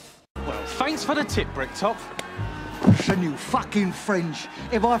Thanks for the tip, Bricktop. Listen, you fucking fringe.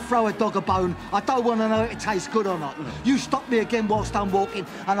 If I throw a dog a bone, I don't want to know if it tastes good or not. You stop me again whilst I'm walking,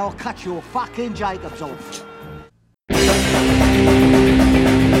 and I'll cut your fucking Jacobs off. You seem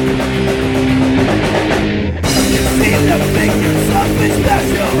to think you're something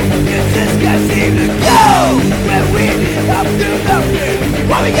special. You just can't seem to go when we have to nothing.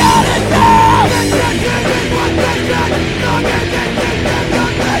 What we gotta do?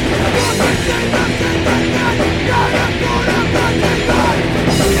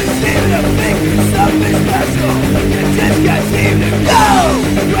 You seem to think you're something special. You just can't seem to go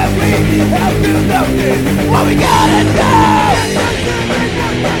when we have to nothing. What we gotta do?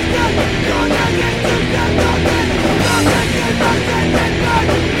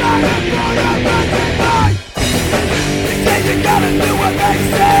 They say you gotta do what they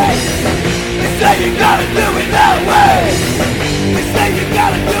say. They say you gotta do it that way. They say you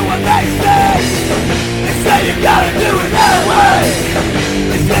gotta do what they say. They say you gotta do it that way.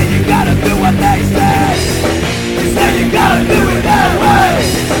 They say you gotta do what they say. They say you gotta do it that way.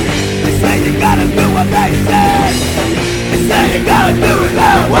 They say you gotta do what they say. They say you gotta do it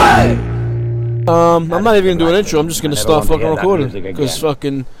that way. I'm not even gonna do an intro. I'm just gonna start fucking recording because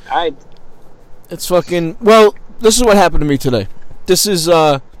fucking. It's fucking. Well, this is what happened to me today. This is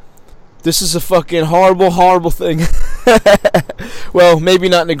a fucking horrible thing. Well, maybe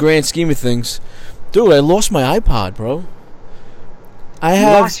not in the grand scheme of things, dude. I lost my iPod, bro.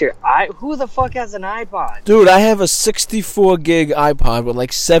 Who the fuck has an iPod? Dude, I have a 64 gig iPod with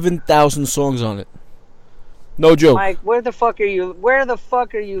like 7,000 songs on it. No joke. Mike, where the fuck are you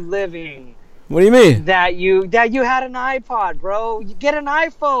living? What do you mean? That you had an iPod, bro. You get an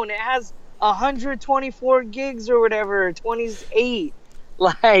iPhone. It has 124 gigs or whatever, 28.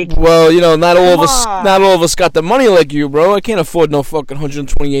 Like, well, not all of us got the money like you, bro. I can't afford no fucking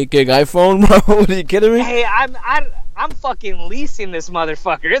 128 gig iPhone, bro. Are you kidding me? Hey, I'm fucking leasing this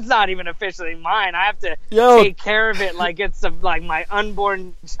motherfucker. It's not even officially mine. I have to take care of it like it's like my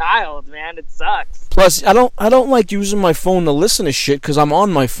unborn child, man. It sucks. Plus, I don't like using my phone to listen to shit because I'm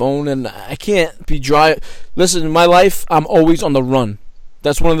on my phone and I can't be dry. Listen, in my life, I'm always on the run.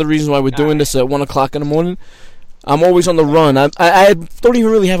 That's one of the reasons why we're doing this at 1 o'clock in the morning. I'm always on the run. I don't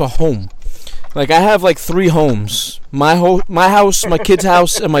even really have a home. Like, I have like 3 homes. My house, my kid's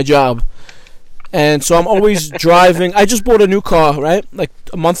house, and my job. And so I'm always driving. I just bought a new car, right? Like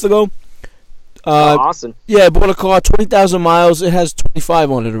a month ago. Awesome. Yeah, I bought a car, 20,000 miles. It has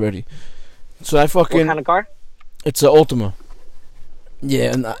 25 on it already. So I fucking... What kind of car? It's an Altima.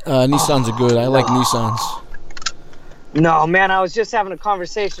 Yeah, and Nissans are good. I like Nissans. No, man, I was just having a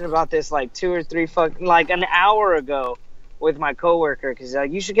conversation about this like 2 or 3 like an hour ago with my coworker because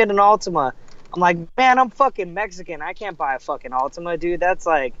you should get an Altima. I'm like, man, I'm fucking Mexican. I can't buy a fucking Altima, dude. That's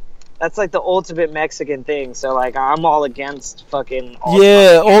like the ultimate Mexican thing. So like, I'm all against fucking Altima.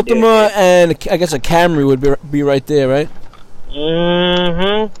 Yeah, Altima and I guess a Camry would be right there, right?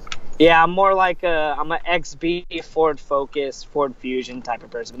 Mm-hmm. Yeah, I'm more like I'm an XB, Ford Focus, Ford Fusion type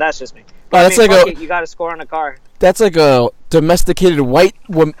of person. But that's just me. But you got to score on a car. That's like a domesticated white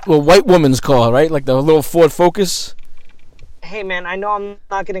woman's car, right? Like the little Ford Focus. Hey, man, I know I'm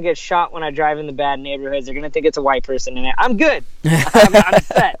not going to get shot when I drive in the bad neighborhoods. They're going to think it's a white person in it. I'm good. I'm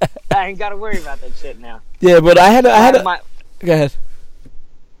set. I ain't got to worry about that shit now. Yeah, but I had a... Go ahead.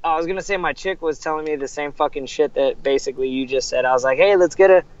 I was going to say my chick was telling me the same fucking shit that basically you just said. I was like, hey, let's get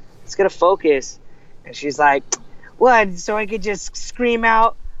a Focus. And she's like, what? So I could just scream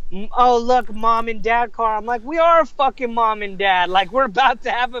out, oh, look, mom and dad car. I'm like, we are a fucking mom and dad. Like, we're about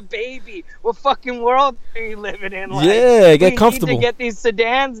to have a baby. What fucking world are you living in? Like, yeah, get comfortable. We need to get these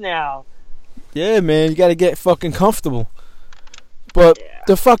sedans now. Yeah, man, you got to get fucking comfortable. But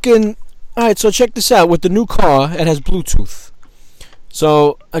the fucking... Alright, so check this out. With the new car, it has Bluetooth.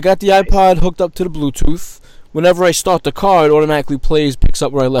 So, I got the iPod hooked up to the Bluetooth. Whenever I start the car, it automatically picks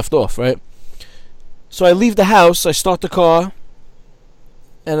up where I left off, right? So I leave the house, I start the car...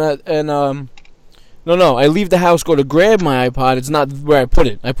 I leave the house, go to grab my iPod. It's not where I put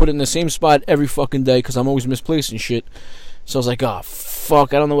it. I put it in the same spot every fucking day because I'm always misplacing shit. So I was like, oh,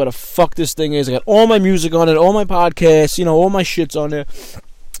 fuck, I don't know where the fuck this thing is. I got all my music on it, all my podcasts, all my shit's on there.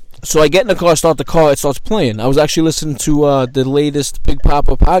 So I get in the car, start the car, it starts playing. I was actually listening to the latest Big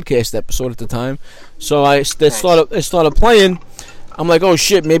Papa podcast episode at the time. So it started playing. I'm like, oh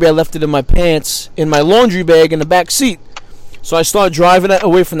shit, maybe I left it in my pants, in my laundry bag in the back seat. So I start driving it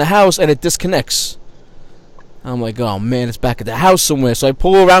away from the house, and it disconnects. I'm like, oh man, it's back at the house somewhere. So I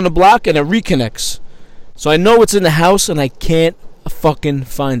pull around the block, and it reconnects. So I know it's in the house, and I can't fucking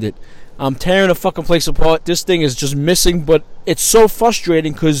find it. I'm tearing the fucking place apart. This thing is just missing, but it's so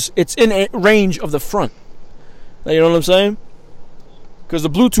frustrating because it's in range of the front. You know what I'm saying? Because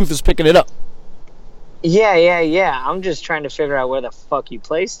the Bluetooth is picking it up. Yeah. I'm just trying to figure out where the fuck you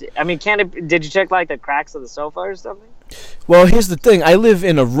placed it. I mean, did you check like the cracks of the sofa or something? Well, here's the thing. I live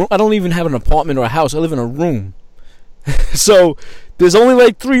in a room. I don't even have an apartment or a house. I live in a room. So there's only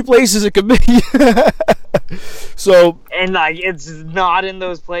like 3 places it could be. So and like it's not in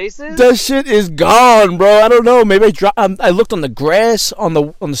those places. That shit is gone, bro. I don't know. Maybe I looked on the grass, on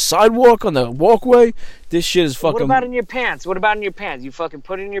the sidewalk, on the walkway. This shit is fucking. What about in your pants? You fucking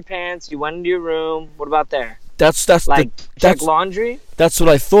put it in your pants. You went into your room. What about there? That's check laundry. That's what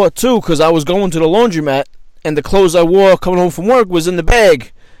I thought too, because I was going to the laundromat and the clothes I wore coming home from work was in the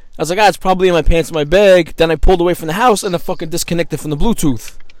bag. I was like, it's probably in my pants in my bag. Then I pulled away from the house and I fucking disconnected from the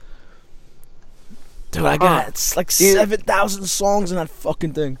Bluetooth. Dude, I got it's like 7,000 songs in that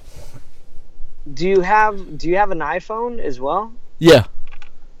fucking thing. Do you have an iPhone as well? Yeah.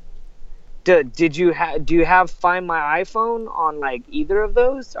 Do you have Find My iPhone on like either of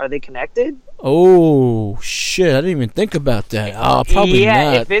those? Are they connected? Oh shit! I didn't even think about that. Probably not.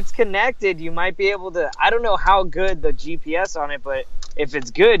 Yeah, if it's connected, you might be able to. I don't know how good the GPS on it, but if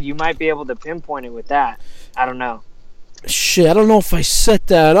it's good, you might be able to pinpoint it with that. I don't know. Shit, I don't know if I set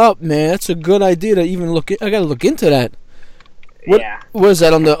that up, man. That's a good idea to even look. I gotta look into that. Yeah. What is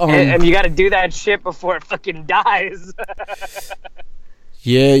that on the? And you gotta do that shit before it fucking dies.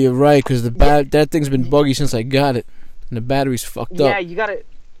 Yeah, you're right. Because that thing's been buggy since I got it, and the battery's fucked up. Yeah, you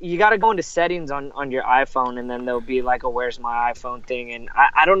gotta go into settings on your iPhone, and then there'll be like a "Where's my iPhone" thing, and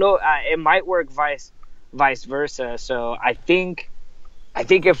I don't know. It might work vice versa. So I think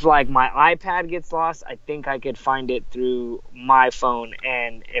if like my iPad gets lost, I think I could find it through my phone,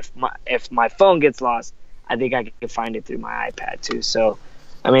 and if my phone gets lost, I think I could find it through my iPad too. So,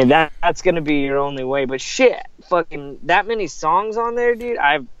 I mean that's gonna be your only way. But shit, fucking that many songs on there, dude.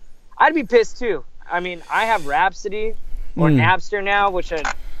 I'd be pissed too. I mean, I have Rhapsody or Napster now, which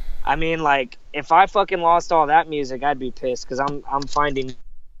I mean, like if I fucking lost all that music, I'd be pissed because I'm finding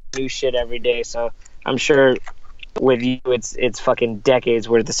new shit every day. So I'm sure. With you, it's fucking decades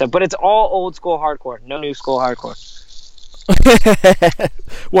worth of stuff, but it's all old school hardcore, no new school hardcore.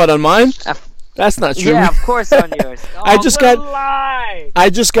 What, on mine? That's not true. Yeah, of course on yours. Oh, I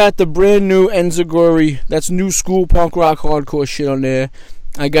just got the brand new Enziguri. That's new school punk rock hardcore shit on there.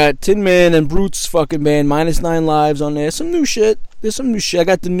 I got Tin Man and Brute's fucking band Minus 9 Lives on there. Some new shit. There's some new shit. I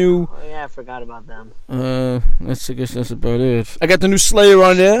got the new. Oh yeah, I forgot about them. I guess that's about it. I got the new Slayer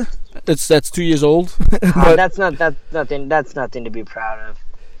on there. That's 2 years old. That's nothing to be proud of.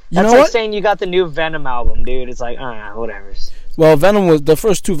 That's like saying you got the new Venom album, dude. It's like, whatever. Well, the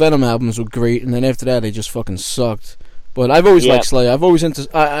first 2 Venom albums were great, and then after that they just fucking sucked. But I've always liked Slayer. I've always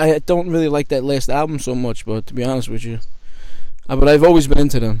I don't really like that last album so much, but to be honest with you, but I've always been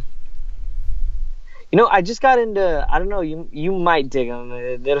into them. You know, I just got into, I don't know, you might dig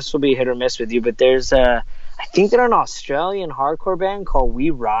them. This will be hit or miss with you, but there's I think they're an Australian hardcore band called We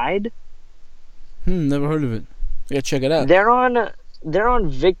Ride. Never heard of it. I gotta check it out. They're on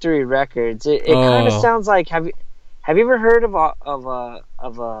Victory Records. It kind of sounds like, have you ever heard of a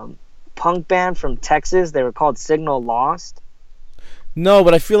punk band from Texas? They were called Signal Lost. No,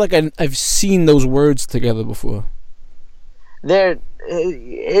 but I feel like I've seen those words together before. What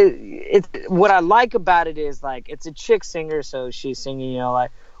I like about it is like it's a chick singer, so she's singing,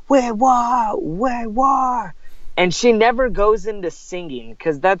 like where war, and she never goes into singing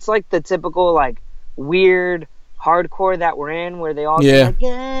because that's like the typical like weird hardcore that we're in where they all sing like,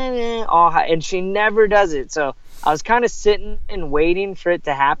 and she never does it. So I was kind of sitting and waiting for it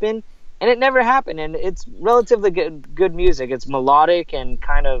to happen, and it never happened. And it's relatively good music. It's melodic and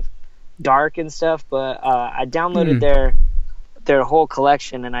kind of dark and stuff. But I downloaded their whole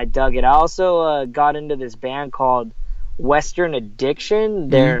collection and I dug it. I also got into this band called Western Addiction.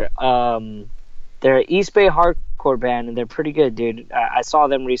 They're an East Bay hardcore band and they're pretty good, dude. I saw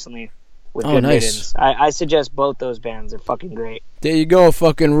them recently with Good Riddance. I suggest both those bands. They're fucking great. There you go,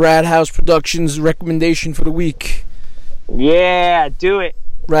 fucking Rad House Productions recommendation for the week. Yeah, do it.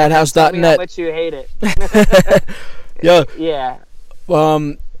 Radhouse.net. Tell me how much you hate it. Yeah.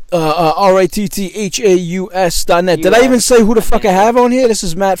 RITTHAUS.net. Did I even say who the fuck I have on here? This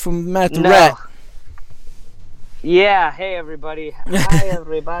is Matt from Matt the Rat. Yeah, hey everybody. Hi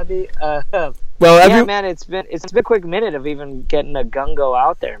everybody. Man, it's been a quick minute of even getting a gungo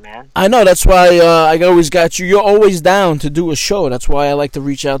out there, man. I know, that's why I always got you. You're always down to do a show. That's why I like to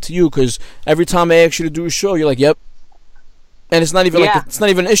reach out to you, because every time I ask you to do a show, you're like, yep. And it's not even it's not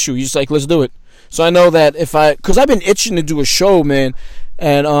even an issue. You're just like, let's do it. So I know that because I've been itching to do a show, man.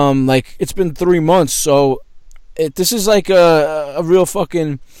 and like it's been 3 months, so this is like a real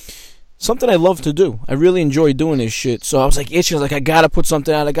fucking something I love to do. I really enjoy doing this shit. So I was like itching. I was like, I gotta put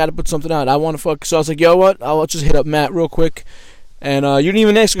something out. I want to fuck. So I was like, yo, what? I'll just hit up Matt real quick. And you didn't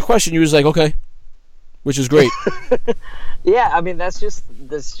even ask a question. You was like, okay, which is great. Yeah, I mean that's just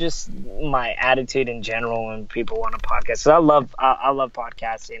my attitude in general when people want a podcast. So I love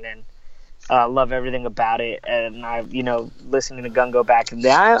podcasting and love everything about it. And I, listening to Gungo back in the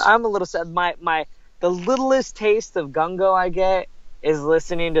day, I'm a little sad. The littlest taste of Gungo I get is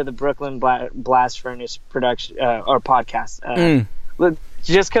listening to the Brooklyn Blast Furnace production or podcast. Look,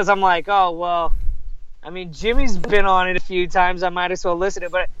 just because I'm like, oh well, I mean Jimmy's been on it a few times, I might as well listen to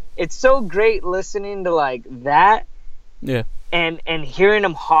it. But it's so great listening to like that. Yeah. And hearing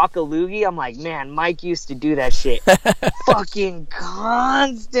him hawk a loogie, I'm like, man, Mike used to do that shit fucking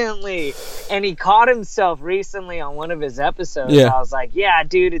constantly. And he caught himself recently on one of his episodes. Yeah. I was like, yeah,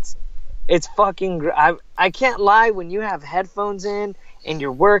 dude, it's fucking I can't lie, when you have headphones in and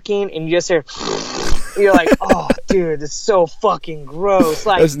you're working and you just hear you're like, oh dude, this is so fucking gross.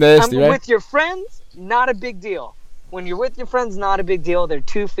 Like, that's nasty, right? With your friends, not a big deal. When you're with your friends, not a big deal. They're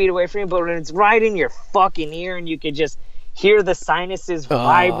 2 feet away from you. But when it's right in your fucking ear and you could just hear the sinuses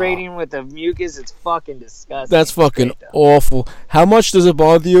vibrating with the mucus, it's fucking disgusting. That's fucking awful. How much does it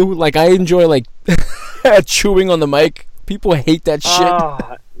bother you? Like, I enjoy, like, chewing on the mic. People hate that shit.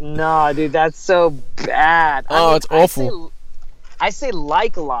 Oh, no, dude, that's so bad. It's awful. I say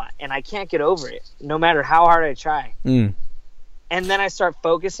like a lot, and I can't get over it, no matter how hard I try. And then I start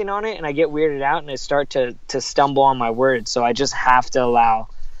focusing on it, and I get weirded out, and I start to stumble on my words. So I just have to allow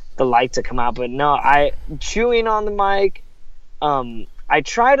the light to come out. But no, chewing on the mic. I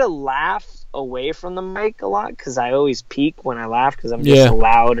try to laugh away from the mic a lot because I always peak when I laugh because I'm just a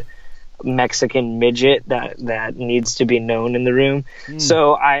loud Mexican midget that needs to be known in the room.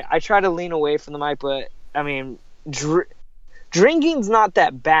 So I try to lean away from the mic. But I mean, drinking's not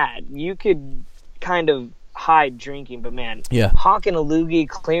that bad. You could kind of hide drinking, but man, hawking a loogie,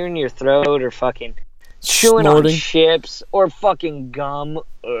 clearing your throat, or fucking chewing on chips or fucking gum.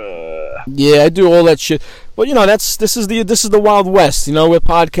 Yeah, I do all that shit. But this is the Wild West. With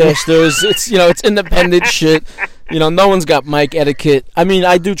podcasters, it's independent shit. No one's got mic etiquette. I mean,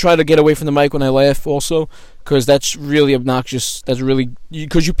 I do try to get away from the mic when I laugh, also, because that's really obnoxious. That's really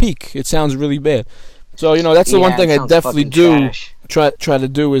because you peak. It sounds really bad. So that's the one thing I definitely do try to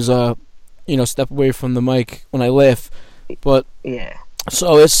do is step away from the mic when I laugh. But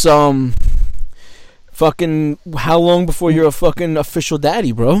so it's fucking how long before you're a fucking official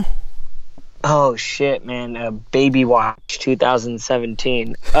daddy, bro? Oh shit, man! Baby Watch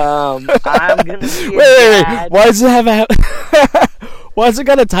 2017. I'm gonna be wait. Why does it have why does it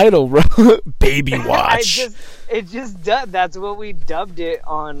got a title, bro? Baby Watch. It just does. That's what we dubbed it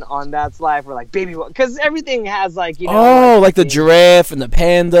on That's Life. We're like Baby Watch because everything has like like the giraffe and the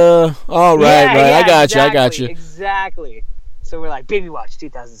panda. Oh right. I got you. Exactly. So we're like Baby Watch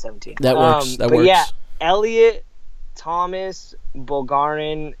 2017. That works. That but works. Yeah, Elliot Thomas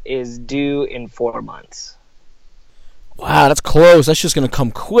Bulgarin is due in 4 months. Wow, that's close. That's just gonna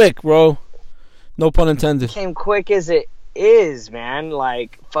come quick, bro. No pun intended. Came quick as it is, man.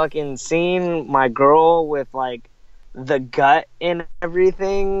 Like fucking seeing my girl with like the gut and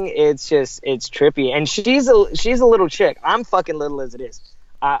everything. It's trippy. And she's a little chick. I'm fucking little as it is.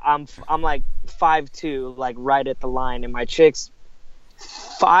 I'm like 5'2", like right at the line, and my chick's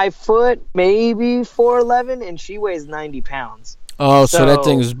 5 foot, maybe 4'11", and she weighs 90 pounds. Oh, so that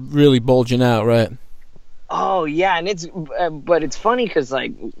thing is really bulging out, right? Oh yeah, and but it's funny because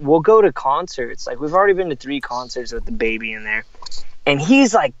like we'll go to concerts. Like we've already been to 3 concerts with the baby in there, and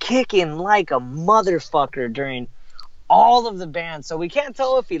he's like kicking like a motherfucker during all of the bands. So we can't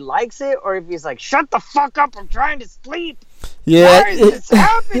tell if he likes it or if he's like, "Shut the fuck up! I'm trying to sleep." Yeah, why is this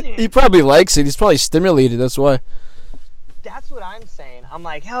happening? He probably likes it. He's probably stimulated. That's why. That's what I'm saying. I'm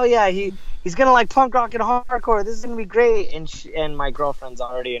like, hell yeah, he's gonna like punk rock and hardcore. This is gonna be great. And my girlfriend's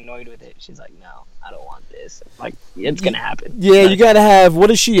already annoyed with it. She's like, no, I don't want this. Like, it's gonna happen. Yeah, you gotta have. What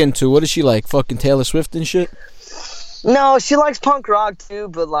is she into? What is she like? Fucking Taylor Swift and shit. No, she likes punk rock too,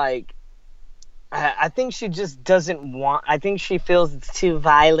 but like, I think she just doesn't want. I think she feels it's too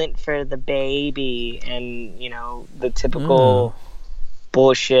violent for the baby, and the typical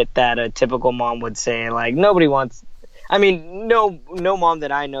bullshit that a typical mom would say. Like nobody wants. I mean, no mom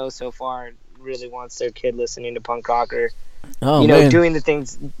that I know so far really wants their kid listening to punk rock or, doing the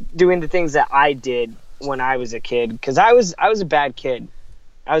things that I did when I was a kid. Because I was a bad kid.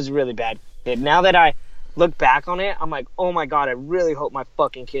 I was a really bad kid. Now that I look back on it, I'm like, oh my god, I really hope my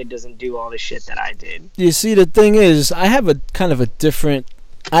fucking kid doesn't do all the shit that I did. You see, the thing is, I have a kind of a different.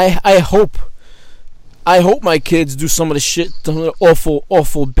 I hope my kids do some of the shit, the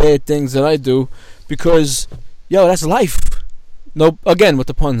awful bad things that I do, because yo, that's life. No, again with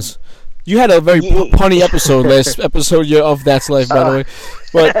the puns. You had a very punny episode last episode of That's Life, by the way.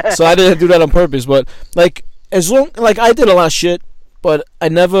 But so I didn't do that on purpose. But like, as long like I did a lot of shit, but I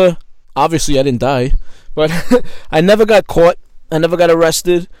never. Obviously, I didn't die, but I never got caught. I never got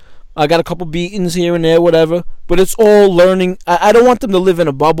arrested. I got a couple beatings here and there, whatever. But it's all learning. I don't want them to live in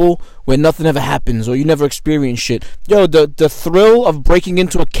a bubble where nothing ever happens or you never experience shit. Yo, the thrill of breaking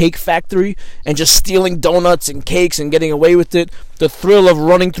into a cake factory and just stealing donuts and cakes and getting away with it. The thrill of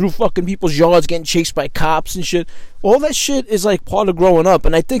running through fucking people's yards, getting chased by cops and shit. All that shit is like part of growing up.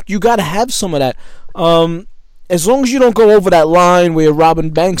 And I think you gotta have some of that. As long as you don't go over that line where you're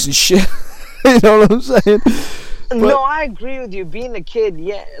robbing banks and shit. You know what I'm saying? But, no, I agree with you. Being a kid,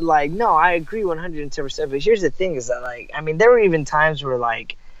 yeah, like, no, I agree 110%. But here's the thing is that, like, I mean, there were even times where,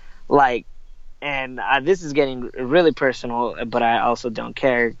 like, and this is getting really personal, but I also don't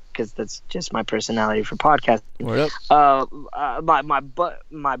care because that's just my personality for podcasting.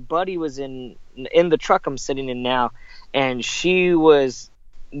 My buddy was in the truck I'm sitting in now, and she was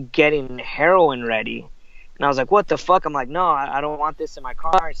getting heroin ready. And I was like, what the fuck? I'm like, no, I don't want this in my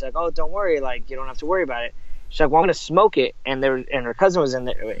car. And she's like, oh, don't worry. Like, you don't have to worry about it. She's like, well, I'm going to smoke it. And her cousin was in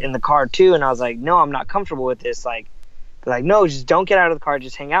the car, too. And I was like, no, I'm not comfortable with this. Like, they're like, no, just don't get out of the car.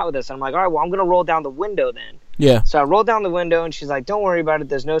 Just hang out with us. And I'm like, all right, well, I'm going to roll down the window then. Yeah. So I rolled down the window, and she's like, don't worry about it.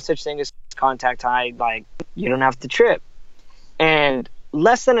 There's no such thing as contact high. Like, you don't have to trip. And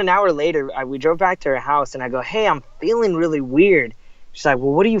less than an hour later, we drove back to her house, and I go, hey, I'm feeling really weird. She's like,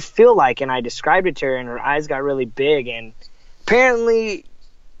 well, what do you feel like? And I described it to her, and her eyes got really big. And apparently,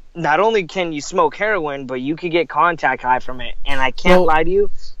 not only can you smoke heroin, but you could get contact high from it. And I can't lie to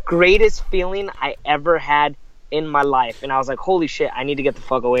you, greatest feeling I ever had in my life. And I was like, holy shit, I need to get the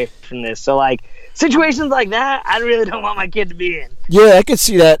fuck away from this. So, like, situations like that, I really don't want my kid to be in. Yeah, I can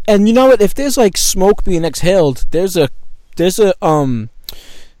see that. And you know what? If there's, like, smoke being exhaled, there's a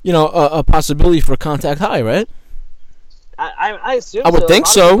possibility for contact high, right? I assume I would think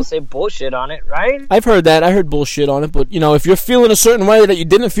so. People say bullshit on it, right? I've heard that. I heard bullshit on it, but you know, if you're feeling a certain way that you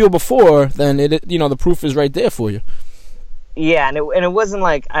didn't feel before, then the proof is right there for you. Yeah, and it wasn't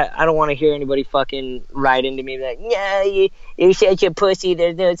like I don't want to hear anybody fucking write into me like, yeah, you're such a pussy.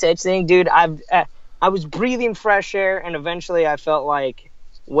 There's no such thing, dude. I was breathing fresh air, and eventually I felt like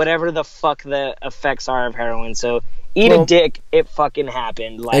whatever the fuck the effects are of heroin. So eat a dick. It fucking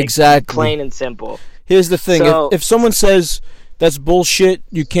happened. Like, exactly. Plain and simple. Here's the thing. So, if someone says that's bullshit,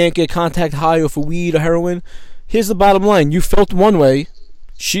 you can't get contact high off of weed or heroin, here's the bottom line. You felt one way.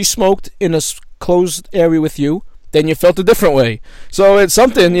 She smoked in a closed area with you. Then you felt a different way. So it's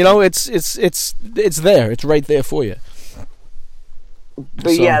something, it's there. It's right there for you. But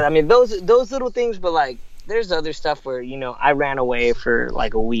so, yeah, I mean, those little things, but like, there's other stuff where, I ran away for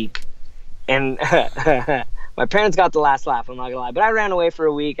like a week. And my parents got the last laugh, I'm not gonna lie. But I ran away for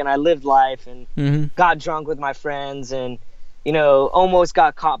a week, and I lived life, and got drunk with my friends, and almost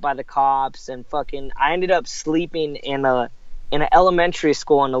got caught by the cops, and fucking I ended up sleeping in an elementary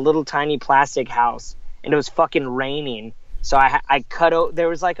school in a little tiny plastic house, and it was fucking raining. So I cut out. There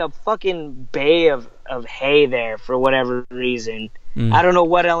was like a fucking bay of hay there for whatever reason. I don't know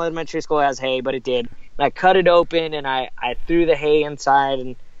what elementary school has hay, but it did. And I cut it open, and I threw the hay inside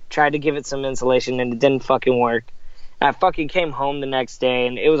and tried to give it some insulation, and it didn't fucking work. And I fucking came home the next day,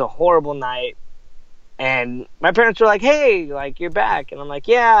 and it was a horrible night. And my parents were like, hey, like, you're back. And I'm like,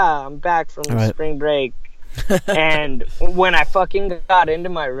 yeah, I'm back from spring break. And when I fucking got into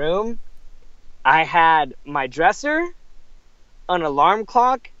my room, I had my dresser, an alarm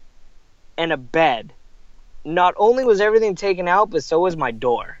clock, and a bed. Not only was everything taken out, but so was my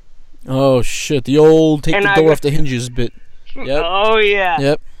door. Oh, shit. The old take the door off the hinges bit. Yep. Oh, yeah.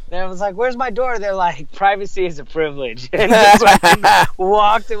 Yep. And I was like, where's my door? They're like, privacy is a privilege. And just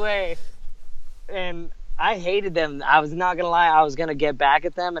walked away. And I hated them. I was not going to lie. I was going to get back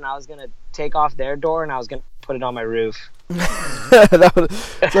at them, and I was going to take off their door, and I was going to put it on my roof.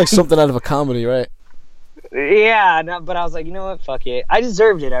 It's like something out of a comedy, right? Yeah, no, but I was like, you know what? Fuck it. I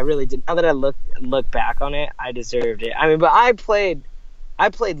deserved it. I really did. Now that I look back on it, I deserved it. I mean, but I played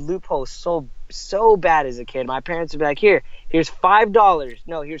loophole so bad as a kid. My parents would be like, here's $5.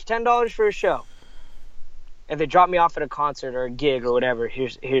 No, here's $10 for a show. If they drop me off at a concert or a gig or whatever,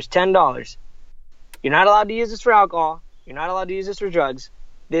 here's $10. You're not allowed to use this for alcohol. You're not allowed to use this for drugs.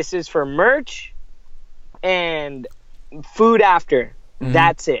 This is for merch and food after.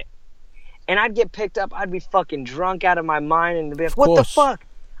 That's it. and I'd get picked up. I'd be fucking drunk out of my mind, and they'd be like, "What the fuck?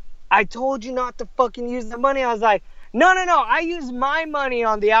 I told you not to fucking use the money." I was like, "No. I use my money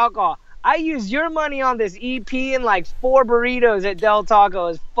on the alcohol. I use your money on this EP and like 4 burritos at Del Taco.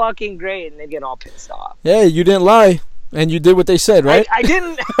 Is fucking great." And they'd get all pissed off. Yeah, you didn't lie, and you did what they said, right? I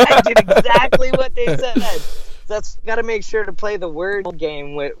didn't. I did exactly what they said. That's got to make sure to play the word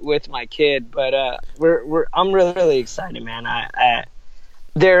game with my kid. But I'm really excited, man.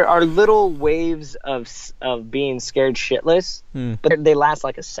 There are little waves of being scared shitless, but they last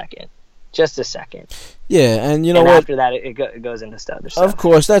like a second, just a second. Yeah, and you know what? After that, it goes into other stuff. Of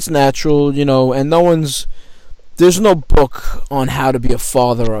course, that's natural, you know, and there's no book on how to be a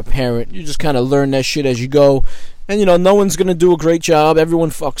father or a parent. You just kind of learn that shit as you go, and you know, no one's gonna do a great job. Everyone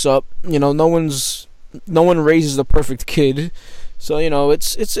fucks up. You know, no one raises a perfect kid, so you know,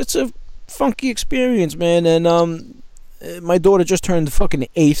 it's a funky experience, man. And my daughter just turned fucking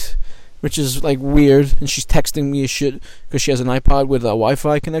 8, which is like weird, and she's texting me as shit because she has an iPod with a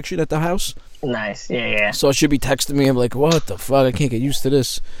Wi-Fi connection at the house. Nice, yeah. So she'll be texting me. I'm like, what the fuck? I can't get used to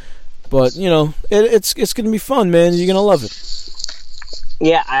this. But you know, it's gonna be fun, man. You're gonna love it.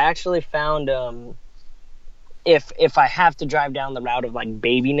 Yeah, I actually found if I have to drive down the route of like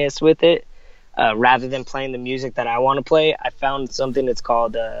babiness with it, rather than playing the music that I want to play, I found something that's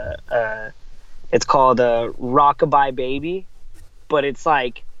called Rockabye Baby, but it's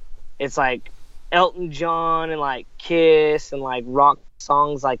like Elton John and like Kiss and like rock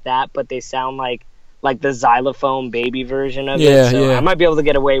songs like that, but they sound like the xylophone baby version of it. So yeah. I might be able to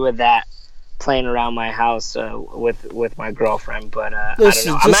get away with that playing around my house with my girlfriend, but I don't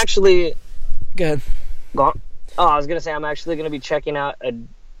know. I'm actually good. I was gonna say I'm actually gonna be checking out a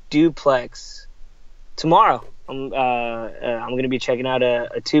duplex tomorrow. I'm gonna be checking out a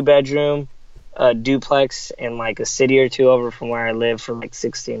 2-bedroom duplex in like a city or two over from where I live for like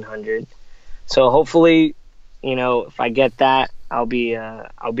 $1,600. So hopefully, you know, if I get that, I'll be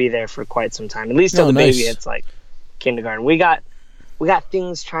there for quite some time. At least till the baby hits like kindergarten. We got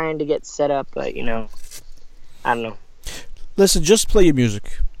things trying to get set up, but you know, I don't know. Listen, just play your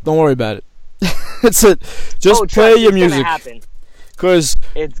music. Don't worry about it. That's it. Just play your music. Because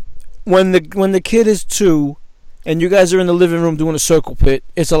when the kid is 2 and you guys are in the living room doing a circle pit,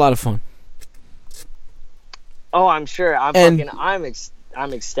 it's a lot of fun. Oh, I'm sure. I'm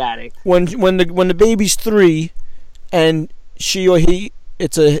ecstatic. When the baby's 3 and she or he,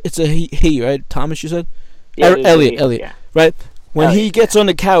 it's a he, right? Thomas, you said? Yeah, Elliot, yeah. Right? When he gets on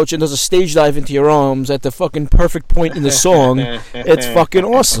the couch and does a stage dive into your arms at the fucking perfect point in the song, it's fucking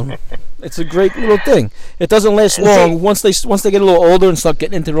awesome. It's a great little thing. It doesn't last long. Once they get a little older and start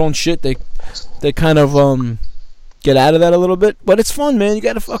getting into their own shit, they kind of get out of that a little bit. But it's fun, man. You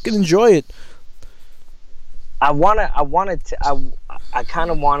gotta fucking enjoy it. I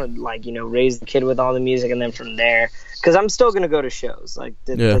kind of want to, like, you know, raise the kid with all the music, and then from there, because I'm still going to go to shows. Like,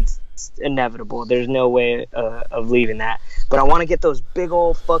 that's inevitable. There's no way of leaving that. But I want to get those big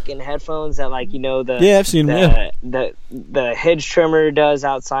old fucking headphones that, like, you know, I've seen them, the hedge trimmer does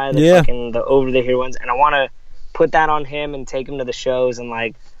outside, fucking the over-the-ear ones, and I want to put that on him and take him to the shows and,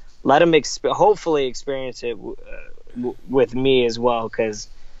 like, let him hopefully experience it with me as well, because,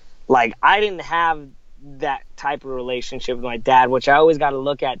 like, I didn't have that type of relationship with my dad, which I always got to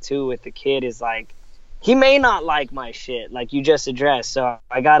look at too with the kid, is like, he may not like my shit like you just addressed, so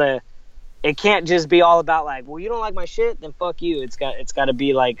it can't just be all about like, well, you don't like my shit, then fuck you. It's got to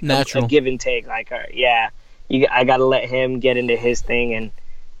be like a give and take, like, all right, yeah, I got to let him get into his thing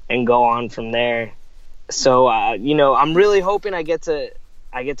and go on from there. So you know, I'm really hoping I get to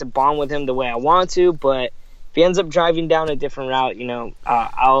bond with him the way I want to, but if he ends up driving down a different route, you know,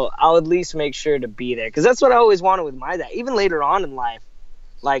 I'll at least make sure to be there. Because that's what I always wanted with my dad. Even later on in life,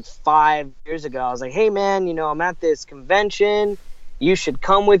 like 5 years ago, I was like, hey, man, you know, I'm at this convention. You should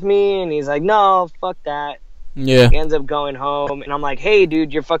come with me. And he's like, no, fuck that. Yeah. He ends up going home. And I'm like, hey,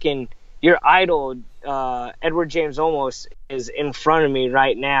 dude, your idol, Edward James Olmos, is in front of me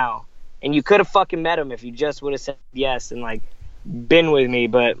right now. And you could have fucking met him if you just would have said yes and, like, been with me.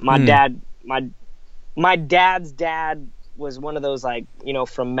 But my dad's dad was one of those, like, you know,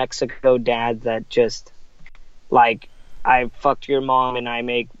 from Mexico dads that just, like, I fucked your mom and I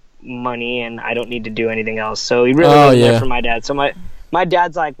make money and I don't need to do anything else. So he really was there for my dad. So my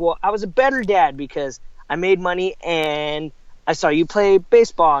dad's like, well, I was a better dad because I made money and I saw you play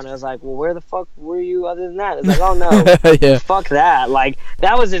baseball. And I was like, well, where the fuck were you other than that? It's like, oh, no, fuck that. Like,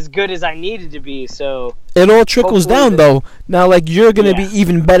 that was as good as I needed to be. So it all trickles down, though. Now, like, you're going to be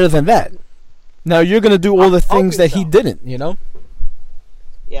even better than that. Now you're going to do all the things that he didn't, you know?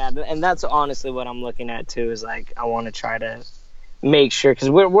 Yeah, and that's honestly what I'm looking at, too, is, like, I want to try to make sure, because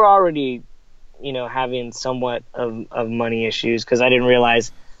we're already having somewhat of money issues, because I didn't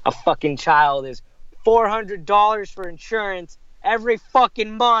realize a fucking child is $400 for insurance every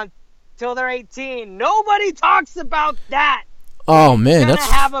fucking month till they're 18. Nobody talks about that. Oh man, Gonna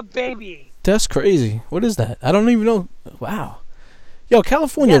have a baby. That's crazy. What is that? I don't even know. Wow. Yo,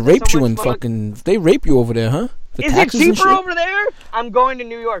 California Yeah, there's raped so you much and fun. fucking. They rape you over there, huh? The Is it taxes and cheaper shit? over there? I'm going to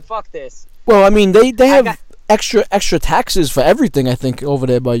New York. Fuck this. Well, I mean, they have got- extra taxes for everything. I think over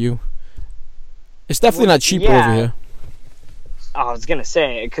there by you. It's definitely Well, not cheaper yeah. over here. Oh, I was gonna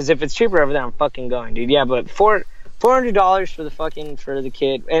say, because if it's cheaper over there, I'm fucking going, dude. Yeah, but $400 for the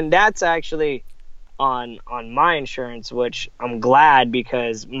kid, and that's actually on my insurance, which I'm glad,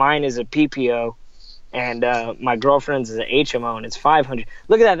 because mine is a PPO, and my girlfriend's is an HMO, and it's $500.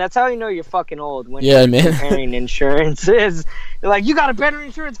 Look at that. That's how you know you're fucking old, when Yeah, you're man. comparing insurances. They're like, you got a better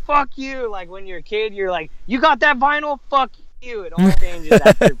insurance? Fuck you. Like, when you're a kid, you're like, you got that vinyl? Fuck you. It all changes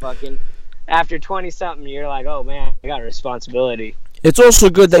after 20-something. You're like, oh man, I got a responsibility. It's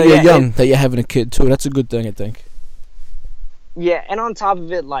also good that So, you're yeah, young, that you're having a kid too. That's a good thing, I think. Yeah, and on top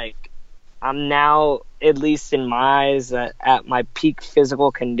of it, like, I'm now, at least in my eyes, at my peak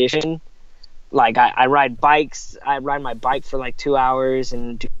physical condition. Like, I ride bikes. I ride my bike for like 2 hours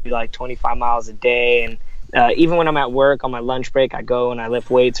and do like 25 miles a day. And even when I'm at work on my lunch break, I go and I lift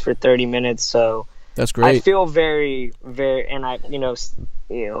weights for 30 minutes. So That's I great. feel very, very, and I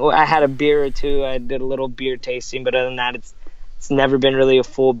had a beer or two. I did a little beer tasting, but other than that, it's never been really a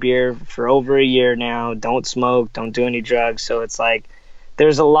full beer for over a year now. Don't smoke, don't do any drugs. So it's like,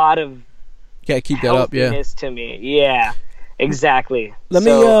 there's a lot of Yeah, keep that up. Yeah. healthiness to me. Yeah, exactly. Let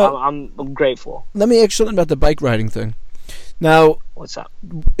me, I'm grateful. Let me ask you something about the bike riding thing. Now, What's up?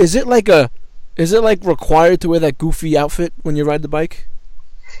 is it like required to wear that goofy outfit when you ride the bike?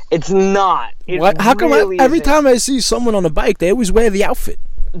 It's not. It What? How come really every isn't. time I see someone on a bike, they always wear the outfit?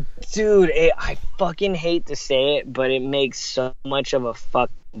 Dude, I fucking hate to say it, but it makes so much of a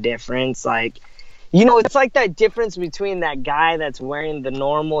fucking difference. Like, it's like that difference between that guy that's wearing the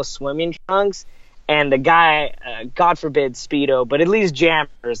normal swimming trunks and the guy, God forbid, Speedo, but at least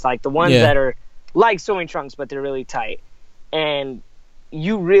jammers, like the ones Yeah. that are like swimming trunks, but they're really tight. And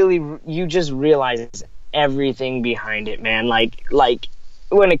you just realize everything behind it, man. Like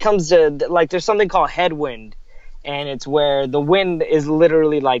when it comes to, like, there's something called headwind. And it's where the wind is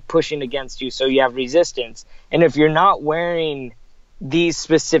literally like pushing against you, so you have resistance. And if you're not wearing these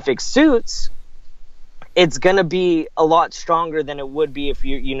specific suits, it's gonna be a lot stronger than it would be if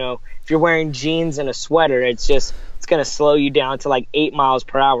if you're wearing jeans and a sweater. It's gonna slow you down to like 8 miles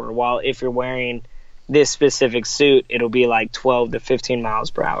per hour. While if you're wearing this specific suit, it'll be like 12 to 15 miles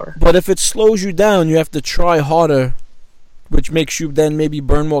per hour. But if it slows you down, you have to try harder, which makes you then maybe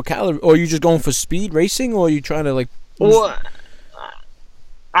burn more calories. Or are you just going for speed racing, or are you trying to like? Well,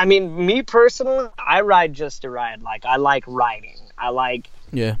 I mean, me personally, I ride just to ride. Like, I like riding. I like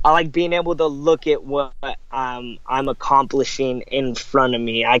being able to look at what I'm accomplishing in front of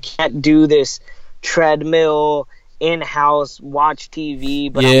me. I can't do this treadmill, in-house, watch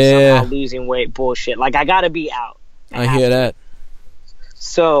TV, but I'm somehow losing weight bullshit. Like, I gotta be out. I hear that.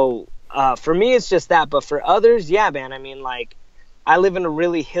 So, for me, it's just that. But for others, yeah, man. I mean, like, I live in a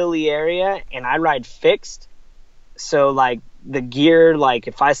really hilly area, and I ride fixed. So, like, the gear, like,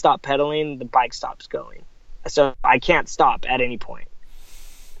 if I stop pedaling, the bike stops going. So I can't stop at any point.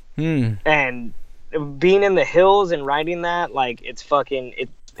 And being in the hills and riding that, like, it's fucking,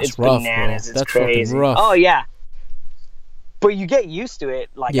 it's rough, bananas. bro. It's That's crazy. fucking rough. Oh, yeah. But you get used to it.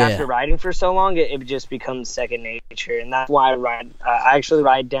 Like, Yeah. after riding for so long, it just becomes second nature. And that's why I ride. I actually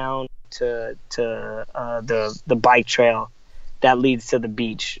ride down to the bike trail that leads to the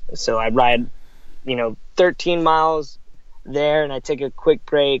beach. So I ride, 13 miles there, and I take a quick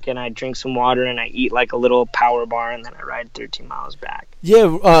break, and I drink some water, and I eat like a little power bar, and then I ride 13 miles back.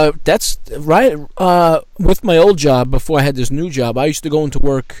 Yeah, that's right. With my old job, before I had this new job, I used to go into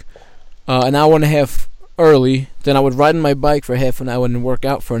work an hour and a half early. Then I would ride on my bike for half an hour and work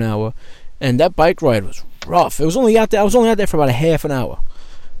out for an hour. And that bike ride was rough. I was only out there for about a half an hour.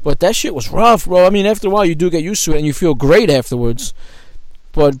 But that shit was rough, bro. I mean, after a while, you do get used to it, and you feel great afterwards.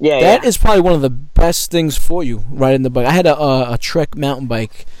 But that is probably one of the best things for you, riding the bike. I had a Trek mountain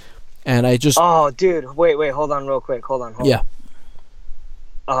bike, and I just... Oh, dude, wait, hold on real quick. Hold on. Yeah.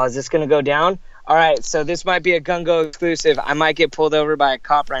 Oh, is this going to go down? All right, so this might be a Gungo exclusive. I might get pulled over by a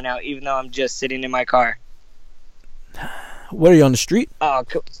cop right now, even though I'm just sitting in my car. What, are you on the street? Oh,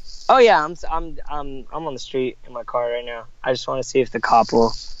 cool. Oh yeah, I'm on the street in my car right now. I just want to see if the cop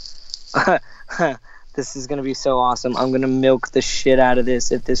will. This is gonna be so awesome. I'm gonna milk the shit out of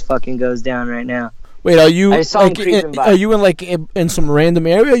this if this fucking goes down right now. Wait, are you I just saw him like creeping by. are you in like in some random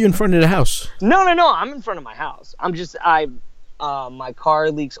area? Or are you in front of the house? No. I'm in front of my house. My car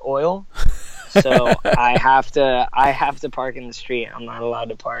leaks oil, so I have to park in the street. I'm not allowed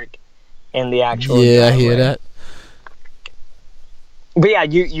to park in the actual. Yeah, I driveway. hear that. But yeah,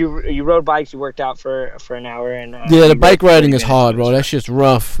 you rode bikes. You worked out for an hour and. Yeah, the you bike rode riding 30 is hard, bro. minutes. That shit's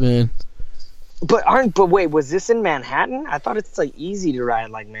rough, man. But wait, was this in Manhattan? I thought it's like easy to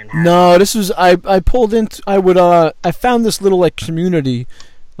ride like Manhattan. No, this was I pulled into I found this little like community,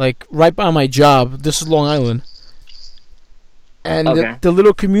 like right by my job. This is Long Island, and Okay. the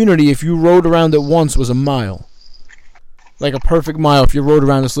little community, if you rode around it once, was a mile, like a perfect mile if you rode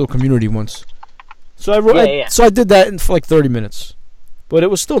around this little community once. So So I did that for like 30 minutes, but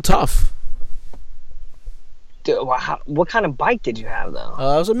it was still tough. Dude, what kind of bike did you have though?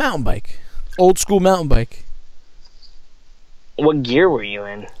 It was a mountain bike, old school mountain bike. What gear were you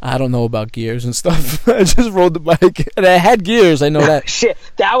in? I don't know about gears and stuff. I just rode the bike, and I had gears. I know that. Shit,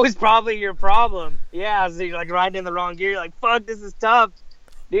 that was probably your problem. Yeah, so you're like riding in the wrong gear. You're like, fuck, this is tough.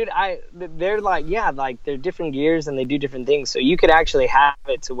 Dude, they're like, yeah, like they're different gears and they do different things. So you could actually have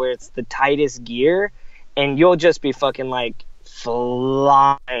it to where it's the tightest gear and you'll just be fucking like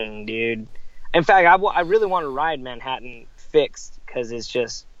flying, dude. In fact, I really want to ride Manhattan fixed because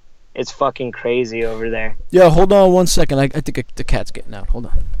it's fucking crazy over there. Yeah, hold on 1 second. I think the cat's getting out. Hold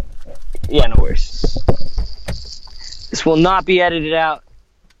on. Yeah, no worries. This will not be edited out.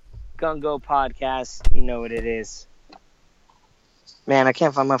 Gun Go podcast. You know what it is. Man, I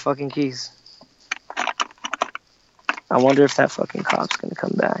can't find my fucking keys. I wonder if that fucking cop's gonna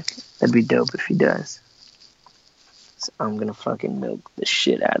come back. That'd be dope if he does. So I'm gonna fucking milk the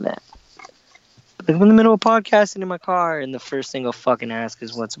shit out of that. Like I'm in the middle of podcasting in my car, and the first thing I'll fucking ask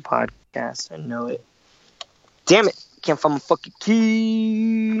is, "What's a podcast?" I know it. Damn it! Can't find my fucking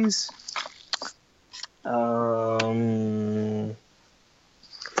keys.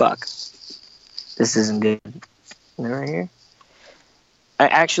 Fuck. This isn't good. They're right here. I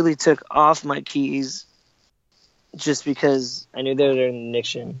actually took off my keys just because I knew they were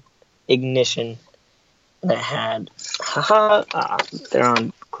ignition. And I had, they're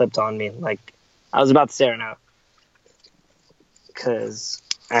clipped on me. Like, I was about to say right now. Because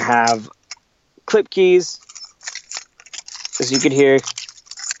I have clip keys, as you could hear,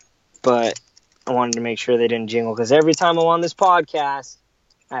 but I wanted to make sure they didn't jingle. Because every time I'm on this podcast,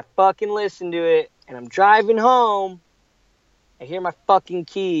 I fucking listen to it, and I'm driving home, I hear my fucking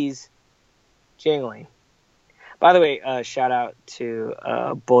keys jingling. By the way, shout out to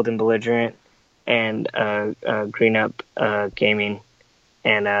Bold and Belligerent and Green Up Gaming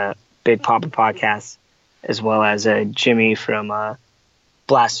and Big Papa Podcast, as well as Jimmy from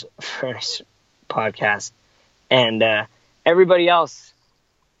Blast Furnace Podcast, and everybody else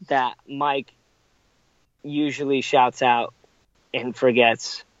that Mike usually shouts out and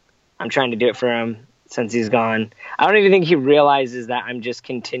forgets. I'm trying to do it for him since he's gone. I don't even think he realizes that I'm just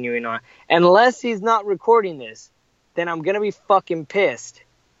continuing on. Unless he's not recording this, then I'm going to be fucking pissed.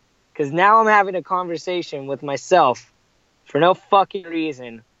 Because now I'm having a conversation with myself for no fucking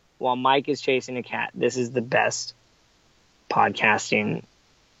reason while Mike is chasing a cat. This is the best podcasting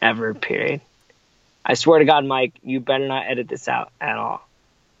ever, period. I swear to God, Mike, you better not edit this out at all.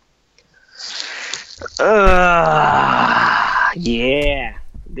 Yeah.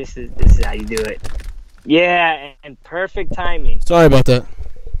 This is how you do it. Yeah, and perfect timing. Sorry about that.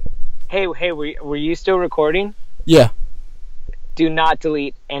 Hey, were you still recording? Yeah. Do not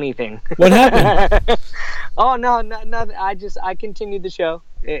delete anything. What happened? Oh no, nothing. I continued the show.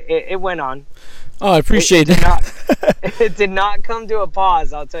 It went on. Oh, I appreciate that. It did not come to a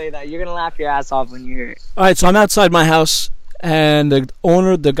pause. I'll tell you that. You're gonna laugh your ass off when you hear it. All right, so I'm outside my house, and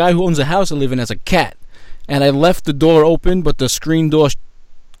the guy who owns the house I live in, has a cat, and I left the door open, but the screen door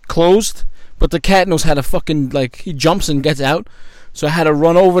closed. But the cat knows how to fucking, like, he jumps and gets out. So I had to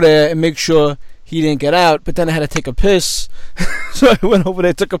run over there and make sure he didn't get out. But then I had to take a piss. So I went over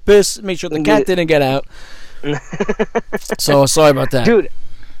there, took a piss, made sure the cat didn't get out. So sorry about that. Dude,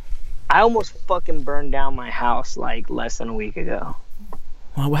 I almost fucking burned down my house like less than a week ago.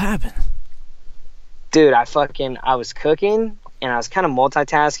 Well, what happened? Dude, I was cooking and I was kind of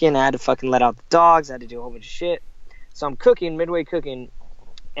multitasking. I had to fucking let out the dogs. I had to do a whole bunch of shit. So I'm midway cooking,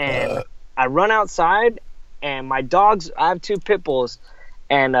 and I run outside, and my dogs, I have 2 pit bulls,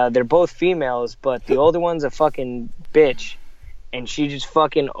 and they're both females, but the older one's a fucking bitch, and she just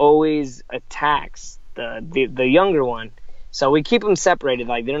fucking always attacks the younger one. So we keep them separated.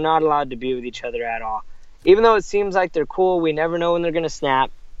 Like, they're not allowed to be with each other at all. Even though it seems like they're cool, we never know when they're going to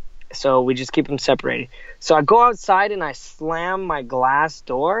snap, so we just keep them separated. So I go outside, and I slam my glass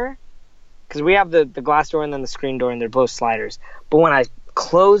door, because we have the glass door and then the screen door, and they're both sliders. But when I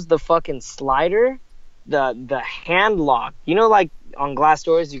close the fucking slider, the hand lock, you know, like on glass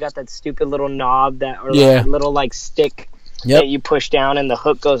doors, you got that stupid little knob that, or like a little like stick that you push down and the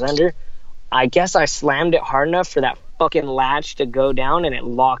hook goes under. I guess I slammed it hard enough for that fucking latch to go down, and it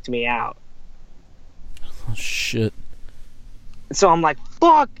locked me out. Oh, shit. So I'm like,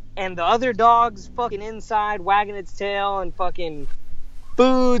 fuck, and the other dog's fucking inside wagging its tail, and fucking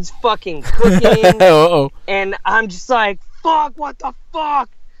food's fucking cooking. And I'm just like, fuck, what the fuck?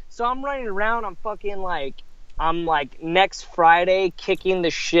 So I'm running around, I'm like next Friday kicking the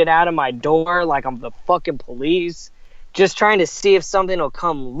shit out of my door like I'm the fucking police, just trying to see if something will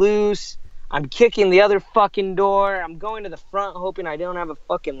come loose. I'm kicking the other fucking door. I'm going to the front hoping I don't have a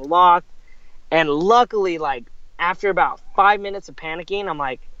fucking lock. And luckily, like, after about 5 minutes of panicking, I'm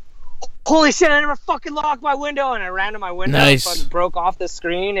like, holy shit, I never fucking locked my window. And I ran to my window and fucking broke off the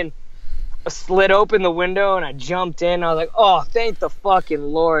screen and slid open the window, and I jumped in. I was like, oh, thank the fucking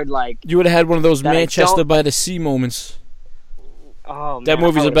Lord. Like, you would have had one of those Manchester by the Sea moments. Oh, man. That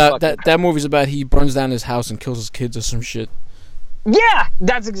movie's about he burns down his house and kills his kids or some shit. Yeah,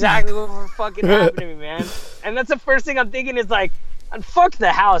 that's exactly what fucking happened to me, man. And that's the first thing I'm thinking is like, fuck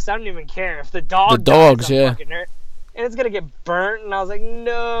the house. I don't even care if the dogs dies, fucking hurt. And it's gonna get burnt. And I was like,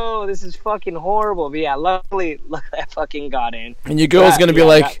 no, this is fucking horrible. But yeah, luckily I fucking got in. And your girl's gonna be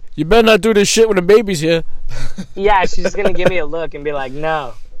like, you better not do this shit when the baby's here. Yeah, she's just gonna give me a look and be like,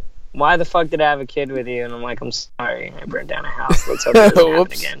 no. Why the fuck did I have a kid with you? And I'm like, I'm sorry, I burned down a house. Let's hope it doesn't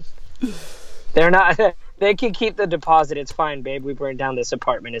happen again. They're not. They can keep the deposit. It's fine, babe. We burned down this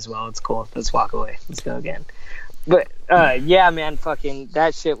apartment as well. It's cool. Let's walk away. Let's go again. But yeah, man, fucking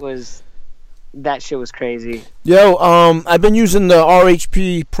that shit was crazy. Yo, I've been using the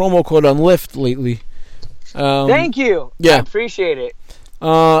RHP promo code on Lyft lately. Thank you. Yeah, I appreciate it.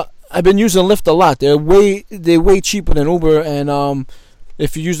 I've been using Lyft a lot. They're way cheaper than Uber, and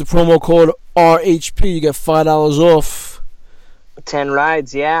if you use the promo code RHP, you get $5 off. 10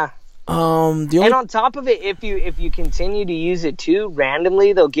 rides, yeah. And on top of it, if you continue to use it too,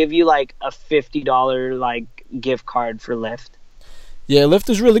 randomly they'll give you like a $50 like gift card for Lyft. Yeah, Lyft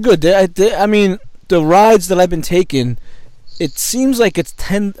is really good. I mean, the rides that I've been taking, it seems like it's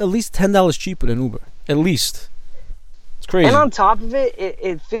at least $10 cheaper than Uber. At least. It's crazy. And on top of it,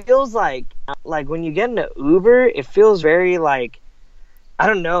 it feels like when you get into Uber, it feels very like, I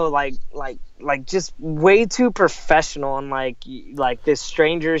don't know, like just way too professional, and like this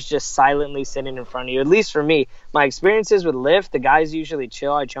stranger's just silently sitting in front of you. At least for me, my experiences with Lyft, the guys usually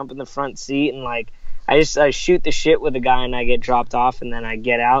chill. I jump in the front seat and like I shoot the shit with the guy, and I get dropped off, and then I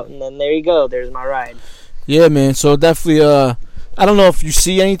get out, and then there you go. There's my ride. Yeah, man. So definitely, I don't know if you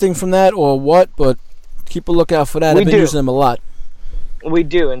see anything from that or what, but keep a lookout for that. I've been using them a lot. We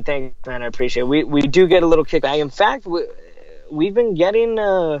do, and thanks, man. I appreciate it. We do get a little kickback. In fact, we've been getting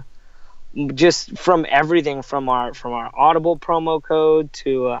just from everything from our Audible promo code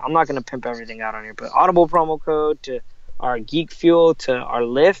to I'm not going to pimp everything out on here, but Audible promo code to our Geek Fuel to our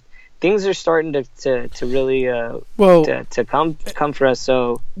Lyft. Things are starting to really to come for us.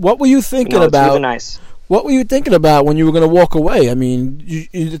 So what were you thinking about? It's really nice. What were you thinking about when you were going to walk away? I mean,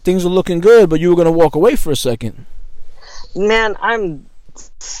 things are looking good, but you were going to walk away for a second. Man, I'm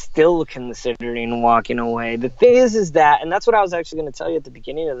still considering walking away. The thing is that, and that's what I was actually going to tell you at the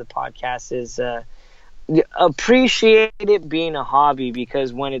beginning of the podcast, is appreciate it being a hobby,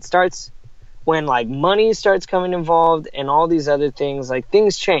 because when like money starts coming involved and all these other things, like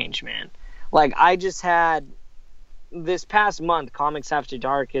things change, man. Like I just had this past month, Comics After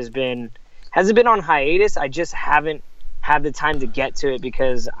Dark hasn't been on hiatus. I just haven't had the time to get to it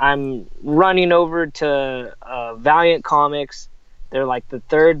because I'm running over to Valiant Comics. They're like the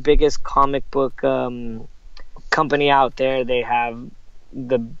third biggest comic book company out there. They have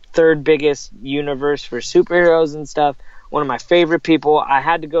the third biggest universe for superheroes and stuff. One of my favorite people. I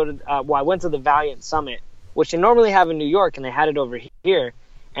had to go to I went to the Valiant Summit, which they normally have in New York, and they had it over here.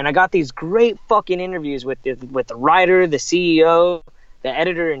 And I got these great fucking interviews with the writer, the CEO, the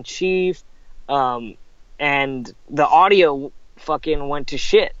editor-in-chief, and the audio fucking went to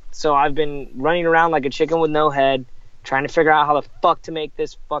shit. So I've been running around like a chicken with no head, trying to figure out how the fuck to make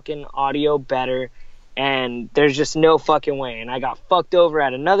this fucking audio better, and there's just no fucking way. And I got fucked over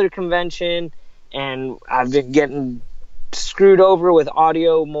at another convention, and I've been getting screwed over with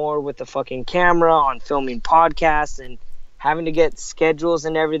audio more with the fucking camera on filming podcasts and having to get schedules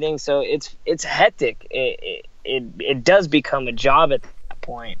and everything. So it's hectic. It does become a job at that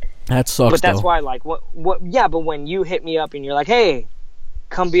point. That sucks. But that's why, like, what? Yeah, but when you hit me up and you're like, hey,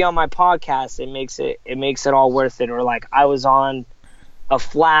 come be on my podcast, it makes it all worth it. Or like I was on a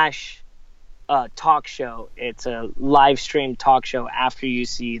Flash talk show. It's a live stream talk show after you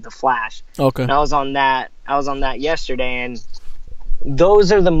see The Flash. Okay. And I was on that yesterday, and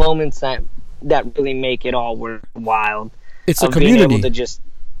those are the moments that really make it all worthwhile. It's a of being community. able to just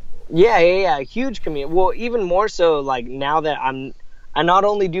yeah, huge community. Well, even more so, like, now that I not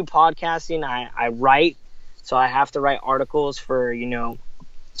only do podcasting, I write, so I have to write articles for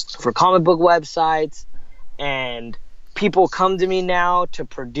comic book websites, and people come to me now to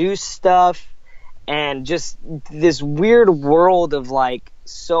produce stuff, and just this weird world of, like,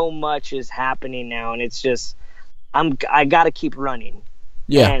 so much is happening now, and it's just I gotta keep running.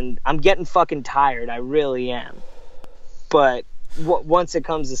 Yeah. And I'm getting fucking tired. I really am. But once it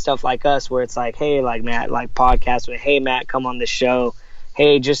comes to stuff like us, where it's like, hey, like Matt, like podcast with, hey Matt, come on the show.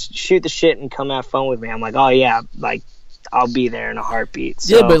 Hey, just shoot the shit and come have fun with me. I'm like, oh yeah, like I'll be there in a heartbeat.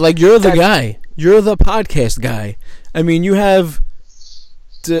 So, yeah, but like you're the guy. You're the podcast guy. I mean, you have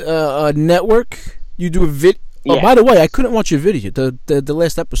a network. You do a vid. Yeah. Oh, by the way, I couldn't watch your video. The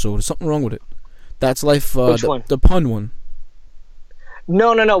last episode. There's something wrong with it. That's Life. Which one? The pun one.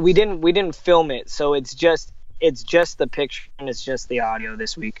 No. We didn't film it, so it's just the picture and it's just the audio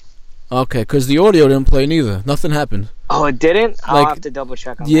this week. Okay, because the audio didn't play neither. Nothing happened. Oh, it didn't? I'll Like, have to double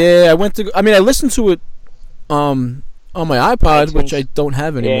check on that. Yeah, I listened to it on my iPod, iTunes. which I don't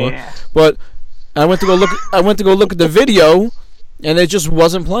have anymore. Yeah. But I went to go look at the video, and it just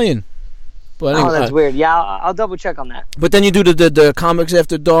wasn't playing. But anyway, Oh, that's weird. Yeah, I'll double check on that. But then you do the Comics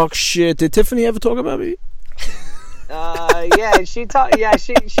After Dark shit. Did Tiffany ever talk about me? Yeah, she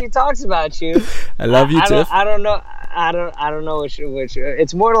talks about you. I love you, Tiff. I don't know which.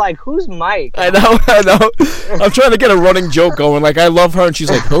 It's more like, who's Mike? I know. I'm trying to get a running joke going. Like, I love her, and she's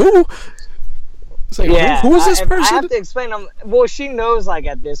like, who? It's like, Yeah, who is this I person? have to explain. Well, she knows, like,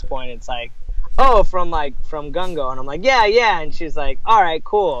 at this point, it's like, oh, from Gungo, and I'm like, yeah, and she's like, all right,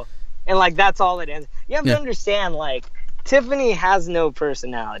 cool, and like that's all it is. You have to understand, like, Tiffany has no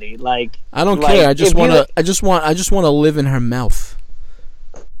personality. Like, I don't like, care. I just want to live in her mouth.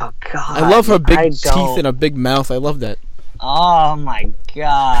 Oh God, I love her big I teeth don't. and her big mouth. I love that. Oh my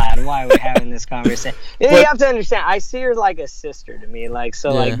God, why are we having this conversation? You have to understand, I see her like a sister to me. Like, so,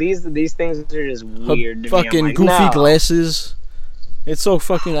 like, these things are just Her weird to fucking me. I'm like, goofy no. glasses. It's so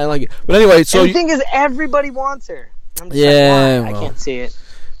fucking. I like it. But anyway, so And the thing is, everybody wants her. I'm just Yeah, like, why? well. I can't see it.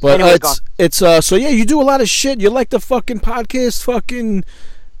 but anyway, it's so yeah, you do a lot of shit. You're like the fucking podcast fucking.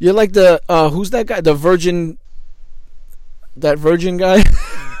 You're like the who's that guy? The virgin. That virgin guy.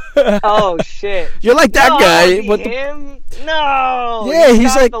 Oh shit! You're like that No, guy. be But him? No. Yeah,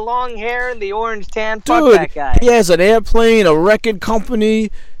 he's got like- the long hair and the orange tan. Fuck dude, that guy. he has an airplane, a record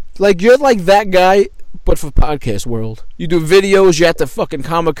company. Like, you're like that guy, but for podcast world. You do videos. You're at the fucking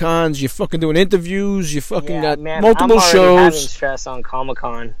Comic Cons. You're fucking doing interviews. You fucking Yeah, got man, multiple I'm already having shows. stress on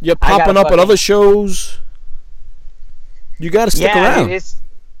Comic-Con. You're I gotta popping up at fucking- other shows. You got to stick Yeah, around.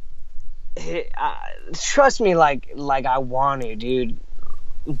 dude, trust me, like I want to, dude.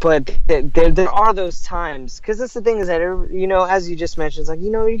 But there are those times, because that's the thing, is that, as you just mentioned, it's like,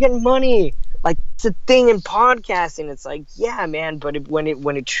 you're getting money. Like, it's a thing in podcasting. It's like, yeah, man, but when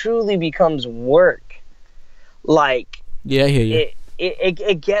it truly becomes work, like, Yeah, I hear you.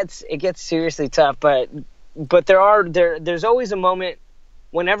 it gets seriously tough. But there's always a moment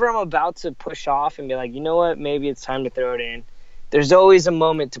whenever I'm about to push off and be like, you know what, maybe it's time to throw it in. There's always a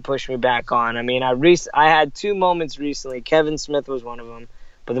moment to push me back on. I mean, I had two moments recently. Kevin Smith was one of them,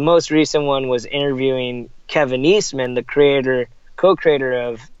 but the most recent one was interviewing Kevin Eastman, the co-creator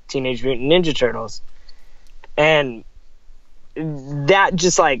of Teenage Mutant Ninja Turtles, and that,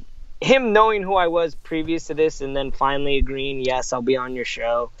 just like him knowing who I was previous to this, and then finally agreeing, yes, I'll be on your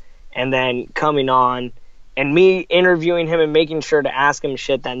show, and then coming on, and me interviewing him and making sure to ask him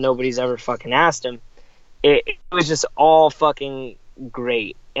shit that nobody's ever fucking asked him. It was just all fucking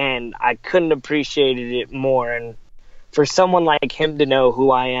great, and I couldn't appreciate it more. And for someone like him to know who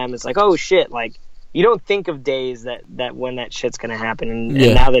I am, it's like, oh shit, like, you don't think of days that when that shit's gonna happen, and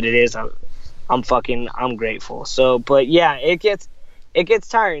now that it is, I'm grateful. So, but yeah, it gets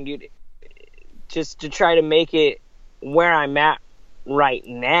tiring, dude. Just to try to make it where I'm at right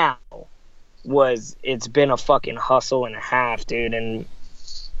now it's been a fucking hustle and a half, dude. And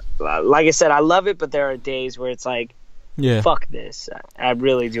like I said, I love it, but there are days where it's like, fuck this. I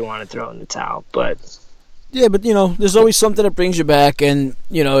really do want to throw in the towel, but Yeah, but there's always something that brings you back, and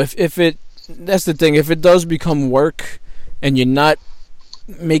if it, that's the thing, if it does become work and you're not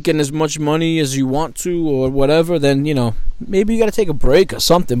making as much money as you want to or whatever, then maybe you got to take a break or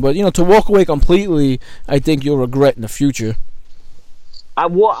something. But to walk away completely, I think you'll regret in the future. I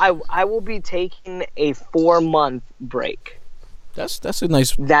will be taking a 4-month break. That's a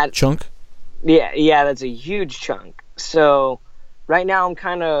nice That chunk. Yeah, that's a huge chunk. So right now I'm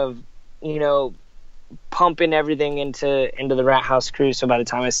kind of, pumping everything into the Rat House crew. So by the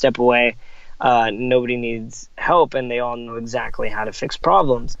time I step away, nobody needs help, and they all know exactly how to fix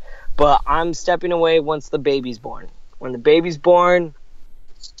problems. But I'm stepping away once the baby's born. When the baby's born,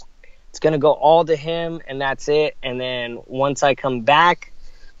 it's gonna go all to him, and that's it. And then once I come back,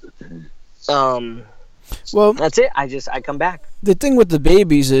 well, that's it. I come back. The thing with the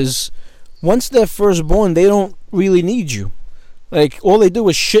babies is, once they're first born, they don't really need you. Like, all they do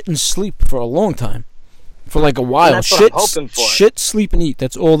is shit and sleep for a long time. For like a while. And that's what I'm hoping for. Shit, sleep, and eat.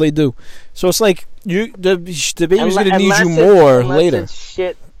 That's all they do. So it's like, the baby's going to need you more later.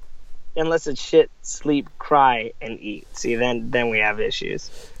 Unless it's shit, sleep, cry, and eat. See, then we have issues.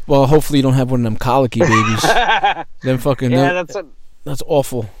 Well, hopefully you don't have one of them colicky babies. Then fucking... Yeah, that's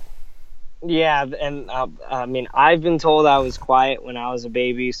awful. Yeah, and I mean, I've been told I was quiet when I was a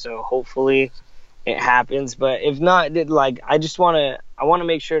baby, so hopefully it happens. But if not, I just want to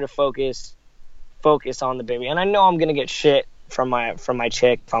make sure to focus on the baby. And I know I'm gonna get shit from my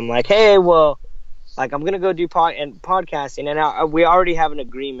chick if I'm like, hey, well, like, I'm gonna go do podcasting, and we already have an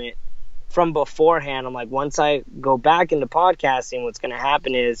agreement from beforehand. I'm like, once I go back into podcasting, what's gonna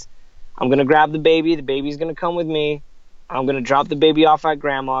happen is I'm gonna grab the baby's gonna come with me. I'm going to drop the baby off at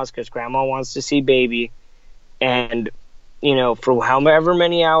grandma's because grandma wants to see baby. And, for however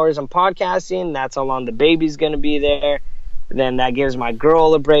many hours I'm podcasting, that's how long the baby's going to be there. Then that gives my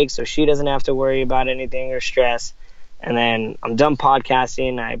girl a break so she doesn't have to worry about anything or stress. And then I'm done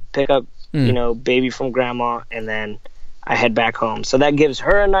podcasting. I pick up, baby from grandma, and then I head back home. So that gives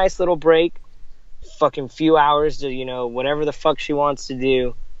her a nice little break. Fucking few hours to, whatever the fuck she wants to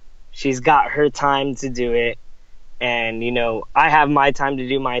do. She's got her time to do it. And, I have my time to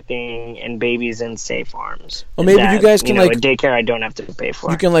do my thing, and baby's in safe arms. Well, maybe you guys can, a daycare I don't have to pay for.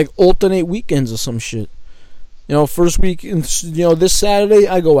 You can, alternate weekends or some shit. First week, this Saturday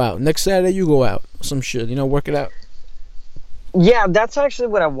I go out. Next Saturday you go out. Some shit, work it out. Yeah, that's actually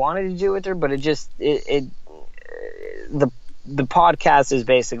what I wanted to do with her, but the podcast is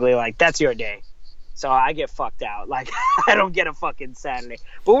basically like, that's your day. So I get fucked out. Like, I don't get a fucking Saturday.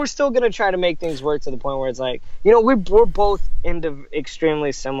 But we're still going to try to make things work to the point where it's like, we're both into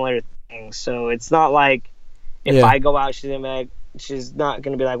extremely similar things. So it's not like if I go out, she's not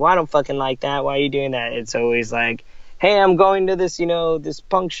going to be like, well, I don't fucking like that. Why are you doing that? It's always like, hey, I'm going to this, this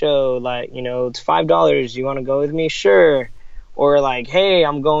punk show. Like, it's $5. You want to go with me? Sure. Or like, hey,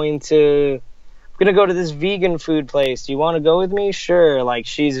 I'm going to go to this vegan food place. Do you want to go with me? Sure. Like,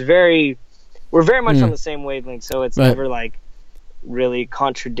 we're very much on the same wavelength, so it's never like really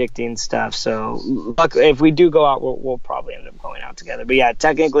contradicting stuff. So if we do go out, we'll probably end up going out together. But yeah,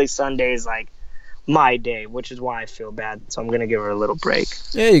 technically Sunday is like my day, which is why I feel bad. So I'm gonna give her a little break.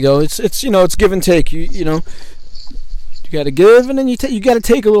 There you go. It's it's give and take. You got to give, and then you got to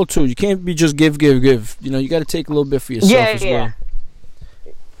take a little too. You can't be just give. You got to take a little bit for yourself as well.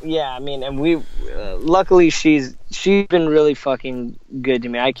 Yeah, I mean, and we luckily she's been really fucking good to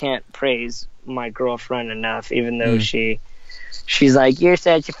me. I can't praise my girlfriend enough, even though she's like, you're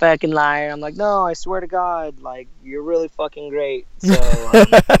such a fucking liar. I'm like, no, I swear to God, like, you're really fucking great. So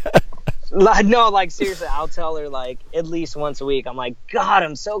no, like, seriously, I'll tell her like at least once a week. I'm like, God,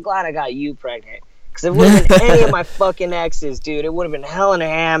 I'm so glad I got you pregnant, because if it would have been any of my fucking exes, dude, it would have been hell in a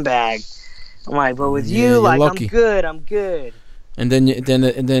handbag. I'm like, but with you, like, lucky. I'm good. And then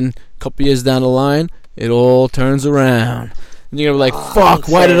a couple years down the line, it all turns around. And you're gonna be like, fuck,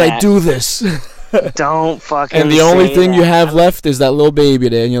 why did I do this? Don't fucking And the only thing you have left is that little baby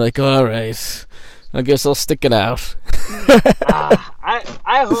there, and you're like, alright, I guess I'll stick it out.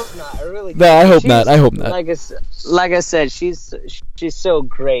 I hope not. I really No, I hope not. Like I said, she's so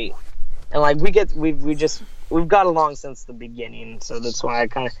great. And like we've got along since the beginning, so that's why I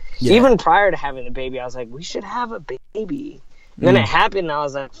kind of even prior to having the baby, I was like, we should have a baby. And then it happened, and I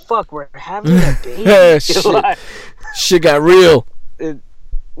was like, fuck, we're having a baby. Shit got real.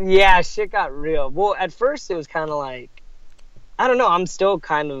 Shit got real. Well, at first it was kind of like, I don't know, I'm still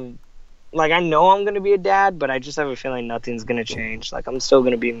kind of, like, I know I'm going to be a dad, but I just have a feeling nothing's going to change. Like, I'm still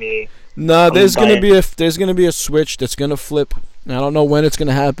going to be me. No, there's going to be a switch that's going to flip. I don't know when it's going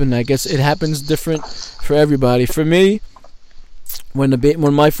to happen. I guess it happens different for everybody. For me, when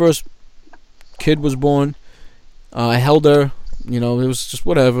my first kid was born, I held her. It was just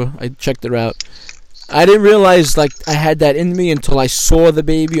whatever. I checked her out. I didn't realize like I had that in me until I saw the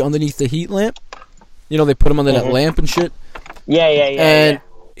baby underneath the heat lamp. They put him under that lamp and shit. Yeah. And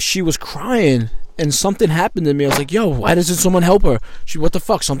she was crying, and something happened to me. I was like, yo, why doesn't someone help her? What the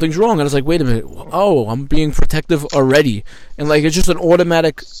fuck? Something's wrong. And I was like, wait a minute. Oh, I'm being protective already. And like, it's just an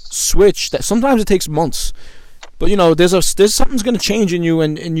automatic switch that sometimes it takes months. But you know, there's something's gonna change in you,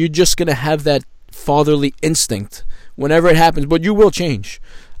 and you're just gonna have that fatherly instinct whenever it happens. But you will change.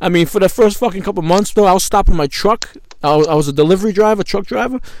 I mean, for the first fucking couple months though, I was stopping my truck. I was a delivery driver, truck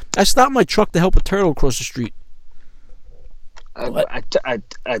driver. I stopped my truck to help a turtle cross the street.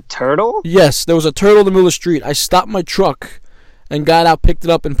 A turtle? Yes, there was a turtle in the middle of the street. I stopped my truck and got out, picked it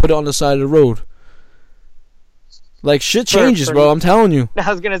up, and put it on the side of the road. Like, shit changes, bro. I'm telling you.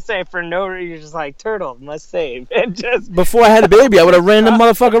 I was gonna say, for no reason, you're just like, turtle, must save. And just before I had a baby, I would have ran the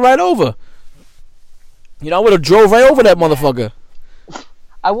motherfucker right over. You know, I would have drove right over that motherfucker.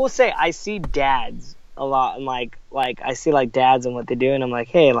 I will say, I see dads a lot, and like I see like dads and what they do, and I'm like,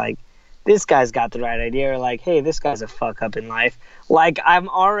 hey, like, this guy's got the right idea, or like, hey, this guy's a fuck up in life. Like, I'm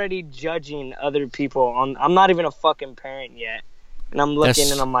already judging other people on. I'm not even a fucking parent yet. And I'm looking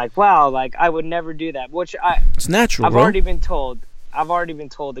and I'm like, wow, like, I would never do that. Which it's natural, I've bro. already been told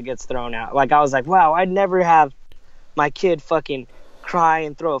it gets thrown out. Like, I was like, wow, I'd never have my kid fucking cry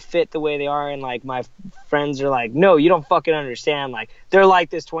and throw a fit the way they are. And, like, my friends are like, no, you don't fucking understand. Like, they're like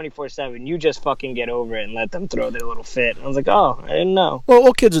this 24/7. You just fucking get over it and let them throw their little fit. And I was like, oh, I didn't know. Well,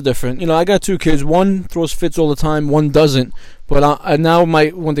 all kids are different. You know, I got two kids. One throws fits all the time. One doesn't. But now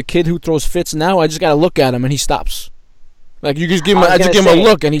when the kid who throws fits, now I just got to look at him and he stops. Like, you just give him, I just give him a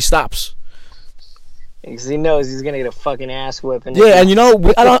look and he stops. Because he knows he's gonna get a fucking ass whipping. Yeah, and you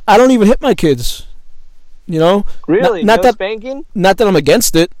know, I don't even hit my kids. You know, really, not no that spanking. Not that I'm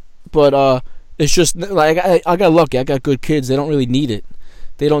against it, but it's just like I got lucky. I got good kids. They don't really need it.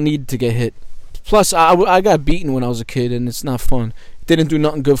 They don't need to get hit. Plus, I got beaten when I was a kid, and it's not fun. It didn't do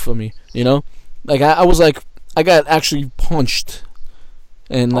nothing good for me. You know, like I got actually punched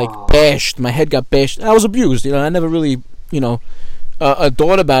and like bashed. My head got bashed. I was abused. You know, I never really. You know,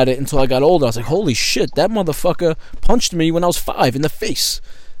 thought about it until I got older. I was like, holy shit, that motherfucker punched me when I was 5 in the face.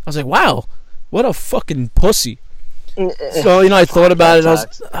 I was like, wow, what a fucking pussy. So, you know, I thought about it.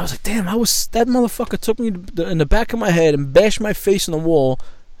 I was like, damn, that motherfucker took me in the back of my head and bashed my face in the wall.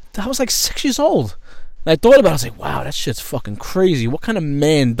 I was like 6 years old. And I thought about it. I was like, wow, that shit's fucking crazy. What kind of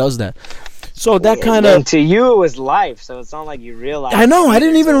man does that? So that kind of... And to you, it was life, so it's not like you realized... I know, I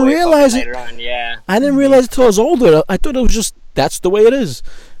didn't even realize it. Later on, yeah. I didn't realize it until I was older. I thought it was just, that's the way it is.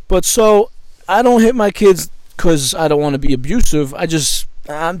 But so, I don't hit my kids because I don't want to be abusive. I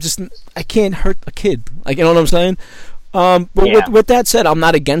can't hurt a kid. Like, you know what I'm saying? With that said, I'm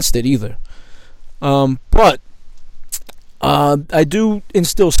not against it either. But I do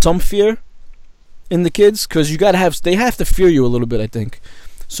instill some fear in the kids because they have to fear you a little bit, I think.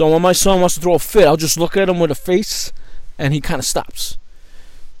 So when my son wants to throw a fit, I'll just look at him with a face, and he kind of stops.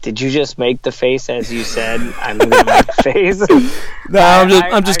 Did you just make the face as you said? I'm moving my face. No,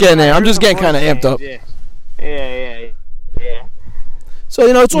 I'm just getting there. I'm just getting kind of amped up. Yeah. So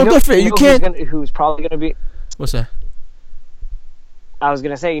you know, it's all different. You can't. Who's probably gonna be? What's that? I was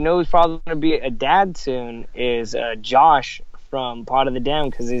gonna say, you know, who's probably gonna be a dad soon is Josh from Pot of the Dam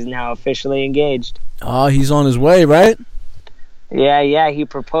because he's now officially engaged. Oh, he's on his way, right? Yeah. He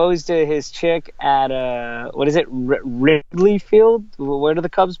proposed to his chick at what is it, Wrigley Field? Where do the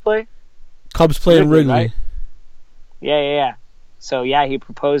Cubs play? Cubs play in Wrigley. Right? Yeah. So yeah, he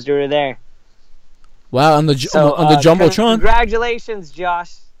proposed to her there. Wow, on the jumbotron. Congratulations,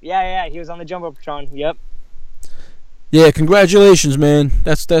 Josh. Yeah. He was on the jumbotron. Yep. Yeah, congratulations, man.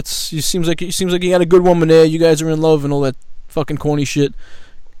 That's. You seems like you got a good woman there. You guys are in love and all that fucking corny shit.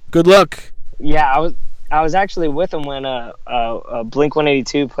 Good luck. Yeah, I was actually with him when Blink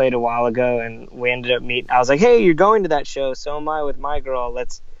 182 played a while ago, and we ended up meeting. I was like, "Hey, you're going to that show? So am I with my girl.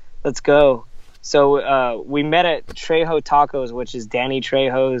 Let's go." So we met at Trejo Tacos, which is Danny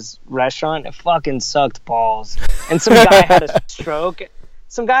Trejo's restaurant. It fucking sucked balls, and some guy had a stroke.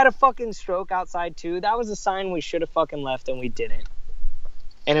 Some guy had a fucking stroke outside too. That was a sign we should have fucking left, and we didn't.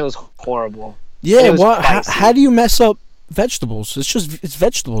 And it was horrible. Yeah, how do you mess up vegetables? It's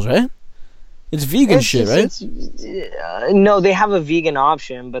vegetables, right? It's vegan shit, right? No, they have a vegan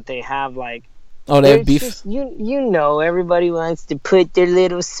option, but they have like... Oh, they have beef? Just, you know, everybody wants to put their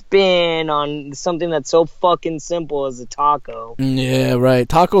little spin on something that's so fucking simple as a taco. Yeah, right.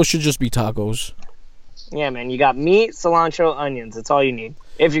 Tacos should just be tacos. Yeah, man. You got meat, cilantro, onions. That's all you need.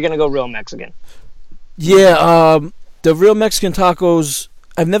 If you're going to go real Mexican. Yeah, the real Mexican tacos...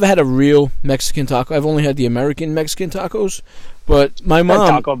 I've never had a real Mexican taco. I've only had the American Mexican tacos. But my mom...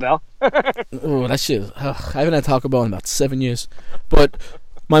 Taco Bell. Oh, that shit. I haven't had Taco Bell in about 7 years. But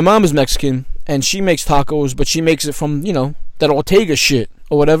my mom is Mexican, and she makes tacos, but she makes it from, you know, that Ortega shit.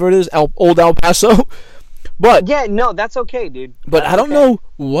 or whatever it is, Old El Paso. But Yeah, no, that's okay, dude. But That's I don't okay. know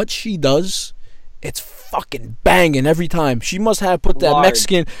what she does. It's fucking banging every time. She must have put that Lard.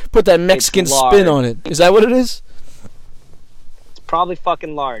 Mexican It's spin lard. on it. Is that what it is? It's probably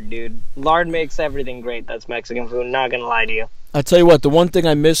fucking lard, dude. Lard makes everything great. That's Mexican food. Not gonna lie to you. I tell you what, the one thing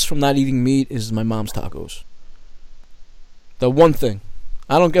I miss from not eating meat is my mom's tacos. The one thing.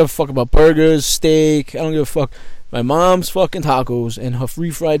 I don't give a fuck about burgers, steak. I don't give a fuck. My mom's fucking tacos and her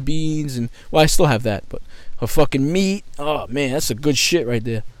refried beans and well, I still have that, but her fucking meat. Oh man, that's a good shit right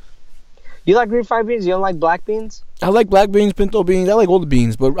there. You like refried beans? You don't like black beans? I like black beans, pinto beans. I like all the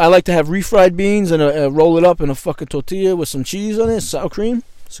beans, but I like to have refried beans and roll it up in a fucking tortilla with some cheese on it, sour cream.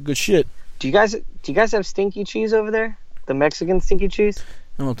 It's a good shit. Do you guys have stinky cheese over there? The Mexican stinky cheese,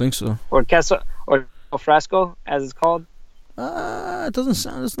 I don't think so. or queso, or fresco, as it's called. It doesn't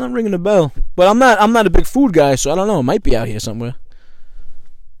sound. It's not ringing a bell. But I'm not a big food guy, so I don't know. It might be out here somewhere.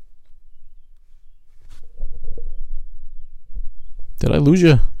 Did I lose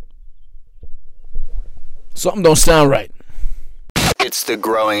you? Something don't sound right. It's the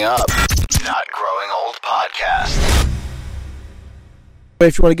Growing Up, Not Growing Old podcast.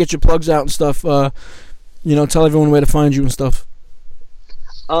 If you want to get your plugs out and stuff, tell everyone where to find you and stuff.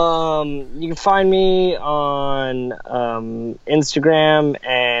 You can find me on Instagram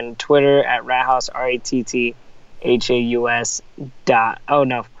and Twitter at Rathouse RATTHAUS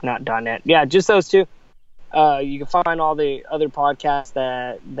not .net. Yeah, just those two. You can find all the other podcasts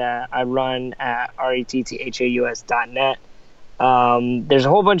that I run at RATTHAUS.net. There's a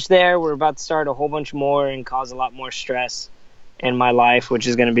whole bunch there. We're about to start a whole bunch more and cause a lot more stress in my life, which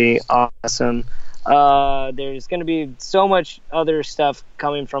is going to be awesome. There's going to be so much other stuff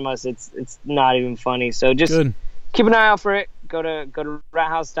coming from us. It's not even funny. So just Good. keep an eye out for it. Go to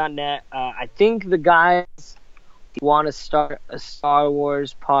rathouse.net. I think the guys want to start a Star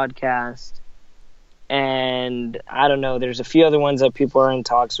Wars podcast, and I don't know. There's a few other ones that people are in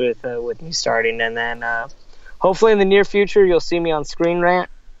talks with me starting, and then hopefully in the near future you'll see me on Screen Rant.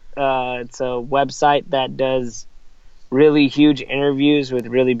 It's a website that does really huge interviews with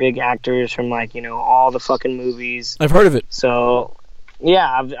really big actors from all the fucking movies. I've heard of it. So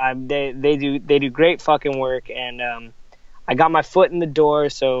yeah, they do great fucking work, and I got my foot in the door,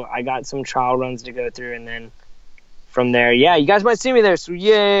 so I got some trial runs to go through, and then from there, yeah, you guys might see me there. So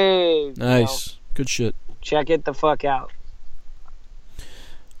yay! Nice, good shit. Check it the fuck out.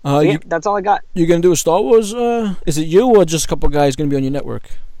 Yeah, That's all I got. you gonna do a Star Wars? Is it you or just a couple guys gonna be on your network?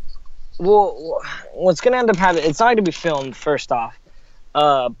 Well, what's gonna end up happening? It's not going to be filmed, first off,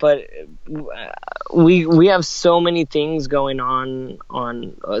 but we have so many things going on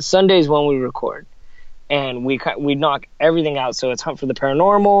Sundays when we record, and we knock everything out. So it's Hunt for the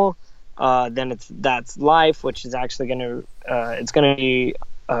Paranormal, then that's Life, which is actually it's gonna be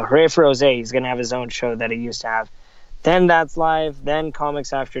Hooray for Rose. He's gonna have his own show that he used to have. Then that's Live, then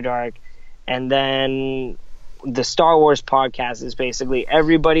Comics After Dark, and then the Star Wars podcast is basically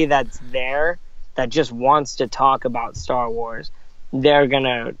everybody that's there that just wants to talk about Star Wars. They're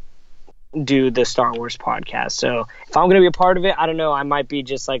gonna do the Star Wars podcast. So if I'm gonna be a part of it, I don't know. I might be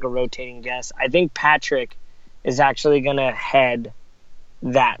just like a rotating guest. I think Patrick is actually gonna head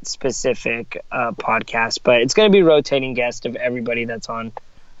that specific podcast, but it's gonna be rotating guest of everybody that's on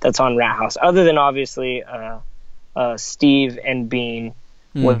Rat House, other than obviously Steve and Bean.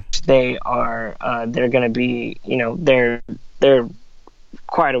 Which they are, they're going to be, they're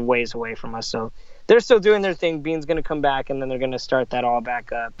quite a ways away from us. So they're still doing their thing. Bean's going to come back, and then they're going to start that all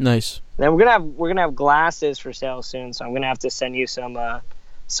back up. Nice. Then we're gonna have glasses for sale soon. So I'm going to have to send you some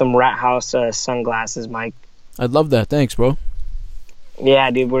Rat House sunglasses, Mike. I'd love that. Thanks, bro.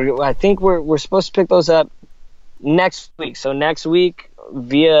 Yeah, dude. I think we're supposed to pick those up next week. So next week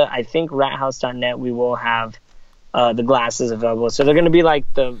via I think rathouse.net we will have the glasses available. So they're going to be like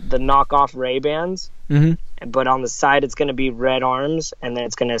the knockoff Ray-Bans, but on the side it's going to be red arms, and then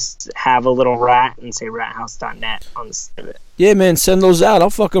it's going to have a little rat and say rathouse.net on the side of it. Yeah, man, send those out. I'll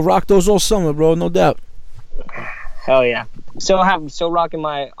fucking rock those all summer, bro. No doubt. Hell yeah. Still rocking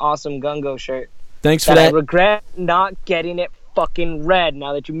my awesome Gungo shirt. Thanks for I that. regret not getting it fucking red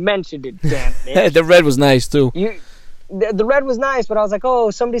now that you mentioned it, damn it. The red was nice, too. The red was nice, but I was like,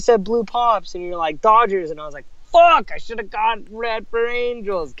 oh, somebody said blue pops, and you're like Dodgers, and I was like, fuck, I should have got red for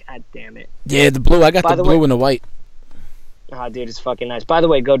Angels. God damn it. Yeah, the blue. I got the blue and the white. Oh, dude, it's fucking nice. By the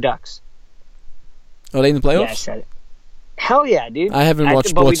way, go Ducks. Are they in the playoffs? Yeah, I said it. Hell yeah, dude. I haven't watched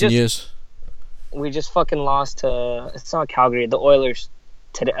sports in years. We just fucking lost to, it's not Calgary, the Oilers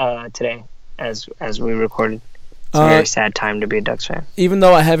today as we recorded. It's a very sad time to be a Ducks fan. Even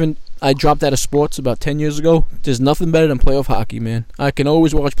though I haven't I dropped out of sports about 10 years ago. There's nothing better than playoff hockey, man. I can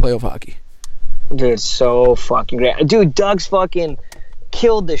always watch playoff hockey. Dude, so fucking great. Dude, Ducks fucking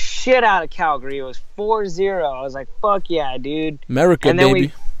killed the shit out of Calgary. It was 4-0. I was like, fuck yeah, dude. America, and then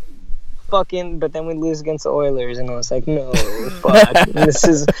baby. But then we lose against the Oilers, and I was like, no, fuck. This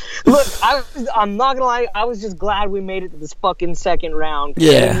is... Look, I'm not gonna lie, I was just glad we made it to this fucking second round.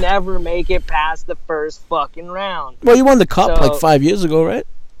 Yeah. We never make it past the first fucking round. Well, you won the cup like 5 years ago, right?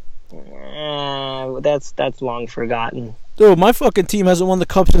 That's long forgotten. Dude, my fucking team hasn't won the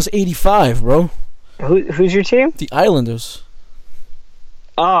cup since 85, bro. Who's your team? The Islanders.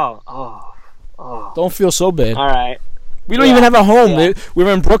 Oh. Don't feel so bad. All right. We don't even have a home. Yeah. We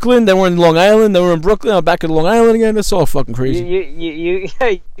were in Brooklyn, then we're in Long Island, then we're in Brooklyn, I'm back in Long Island again. It's all fucking crazy. You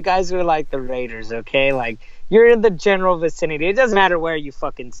guys are like the Raiders, okay? Like, you're in the general vicinity. It doesn't matter where you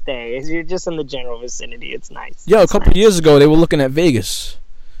fucking stay. You're just in the general vicinity. It's nice. Yo, a couple years ago, they were looking at Vegas.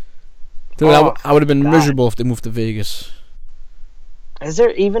 Dude, I would have been miserable if they moved to Vegas. Is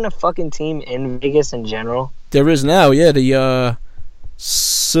there even a fucking team in Vegas in general? There is now, yeah. The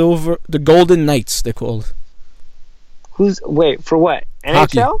Golden Knights, they're called. Wait, for what?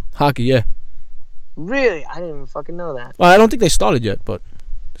 NHL? Hockey, yeah. Really? I didn't even fucking know that. Well, I don't think they started yet, but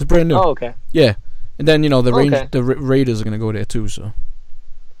it's brand new. Oh, okay. Yeah. And then, the Raiders are going to go there too, so.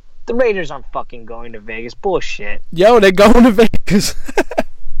 The Raiders aren't fucking going to Vegas. Bullshit. Yo, they're going to Vegas.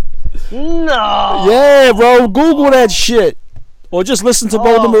 No. Yeah, bro. Google that shit. Or just listen to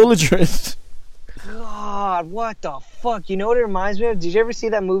Bold Belligerent. God, what the fuck? You know what it reminds me of? Did you ever see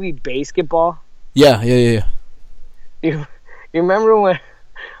that movie Basketball? Yeah. You remember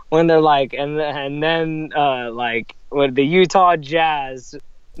when they're like, and then like when the Utah Jazz,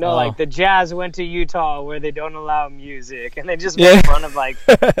 like the Jazz went to Utah where they don't allow music, and they just made fun of like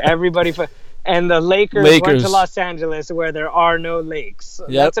everybody. And the Lakers went to Los Angeles where there are no lakes.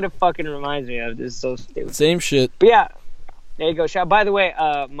 Yep. That's what it fucking reminds me of. This is so stupid. Same shit. But yeah, there you go. By the way,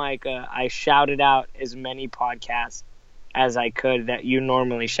 Mike, I shouted out as many podcasts as I could that you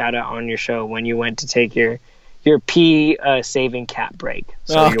normally shout out on your show when you went to take your pee saving cat break.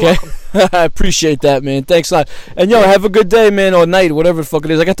 So okay. I appreciate that, man. Thanks a lot. And yo, have a good day, man, or night, whatever the fuck it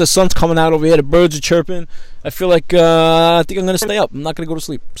is. I got the sun's coming out over here. The birds are chirping. I feel like I think I'm gonna stay up. I'm not gonna go to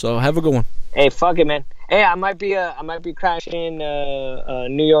sleep. So have a good one. Hey, fuck it, man. Hey, I might be crashing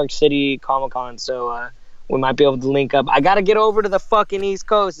New York City Comic-Con, so we might be able to link up. I gotta get over to the fucking East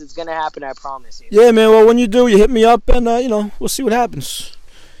Coast. It's gonna happen, I promise you. Yeah, man. Well, when you do, you hit me up, and we'll see what happens.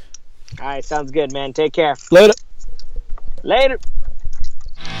 All right, sounds good, man. Take care. Later.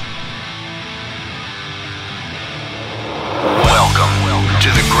 Welcome to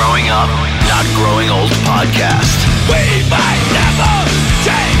the Growing Up, Not Growing Old podcast. We might never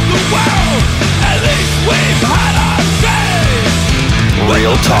change the world. At least we've had our say.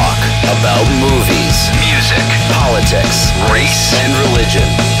 Real talk about movies, music, politics, race, and religion.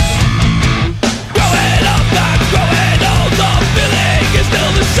 Growing up, not growing old. The feeling is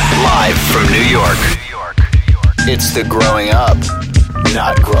still the same. Live from New York. It's the Growing Up,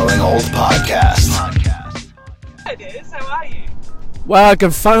 Not Growing Old podcast. Hi, dudes. How are you? Wow, I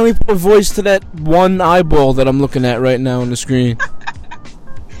can finally put a voice to that one eyeball that I'm looking at right now on the screen.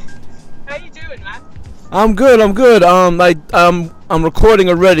 How you doing, man? I'm good. I'm recording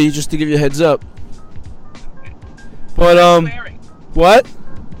already, just to give you a heads up. But No swearing. what?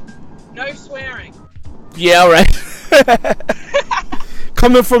 No swearing. Yeah, alright.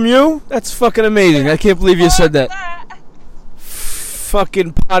 Coming from you? That's fucking amazing. I can't believe you said that.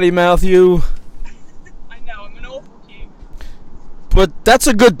 Fucking potty mouth you. I know, I'm an awful cute. But that's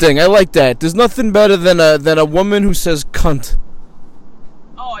a good thing. I like that. There's nothing better than a woman who says cunt.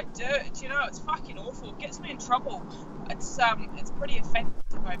 Oh, I do. You know, it's fucking awful. It gets me in trouble. It's pretty offensive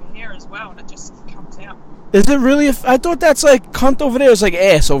over here as well, and it just comes out. Is it really? I thought that's like cunt over there. It's like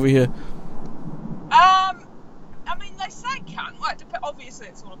ass over here. I mean, they say cunt. Well, obviously,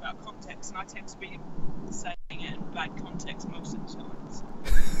 it's all about context, and I tend to be saying it in bad context most of the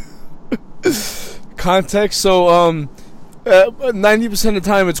times. Context. So 90% of the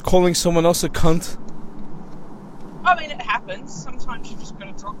time, it's calling someone else a cunt. I mean, it happens. Sometimes you just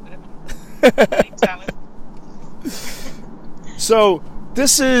gotta drop them and keep telling. So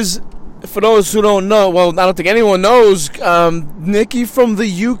this is, for those who don't know, well, I don't think anyone knows, Nikki from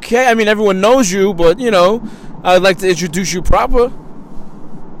the UK. I mean, everyone knows you, but I'd like to introduce you proper.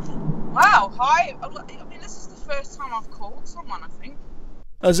 Wow, hi. I mean, this is the first time I've called someone, I think.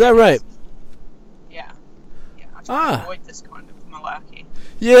 Is that right? Yeah, I try to avoid this kind of malarkey.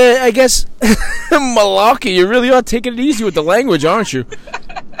 Yeah, I guess malarkey. You really are taking it easy with the language, aren't you?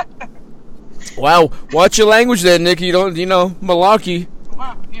 Wow, watch your language there, Nikki. You don't, malarkey.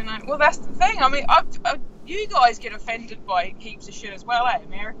 Well, Well, that's the thing. I mean, you guys get offended by heaps of shit as well,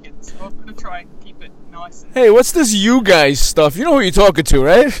 Americans. So I'm gonna try and keep it nice. Hey, what's this you guys stuff? You know who you're talking to,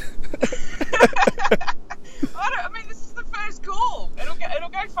 right? I mean, this is the first call. It'll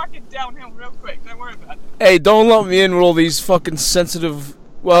go fucking downhill real quick. Don't worry about it. Hey, don't lump me in with all these fucking sensitive.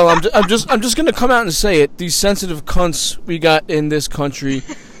 Well, I'm just gonna come out and say it. These sensitive cunts we got in this country.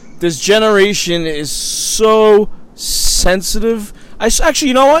 This generation is so sensitive. Actually,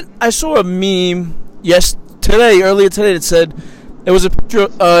 you know what? I saw a meme earlier today that said it was a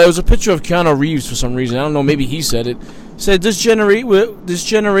picture of Keanu Reeves for some reason. I don't know, maybe he said it. Said this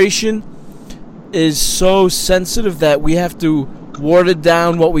generation is so sensitive that we have to water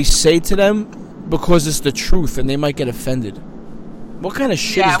down what we say to them because it's the truth and they might get offended. What kind of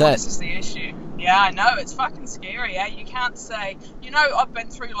shit is that? Well, this is the issue. Yeah, I know, it's fucking scary, You can't say, I've been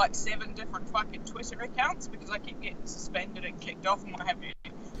through like 7 different fucking Twitter accounts because I keep getting suspended and kicked off and what have you.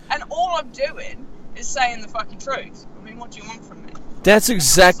 And all I'm doing is saying the fucking truth. I mean, what do you want from me? That's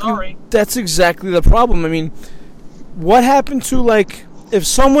exactly the problem. I mean, what happened to, like, if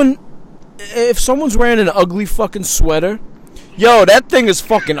someone's wearing an ugly fucking sweater, yo, that thing is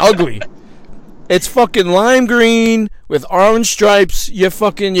fucking ugly. It's fucking lime green with orange stripes. You're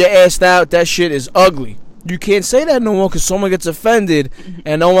assed out. That shit is ugly. You can't say that no more because someone gets offended.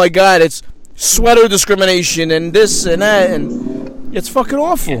 And oh my god, it's sweater discrimination and this and that. And it's fucking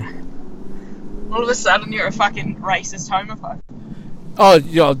awful. All of a sudden, you're a fucking racist homophobe. Oh,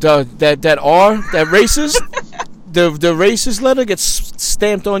 yo, that racist, the racist letter gets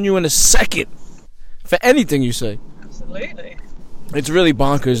stamped on you in a second for anything you say. Absolutely. It's really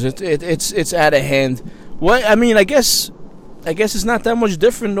bonkers. It's out of hand. What I mean, I guess it's not that much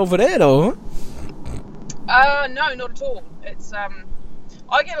different over there, though. Huh? No, not at all. It's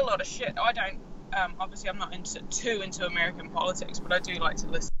I get a lot of shit. I don't. Obviously, I'm not too into American politics, but I do like to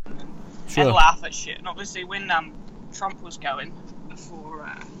listen and laugh at shit. And obviously, when Trump was going for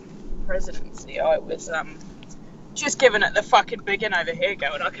presidency, I was just giving it the fucking big in over here,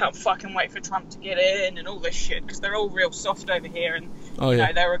 going, I can't fucking wait for Trump to get in and all this shit, because they're all real soft over here, and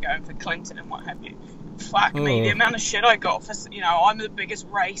they were going for Clinton and what have you. Fuck me, the amount of shit I got for, I'm the biggest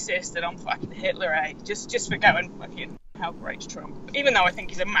racist and I'm fucking Hitler, just for going fucking how great's Trump. Even though I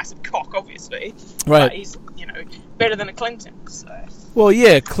think he's a massive cock, obviously. Right. But he's, better than a Clinton, so. Well,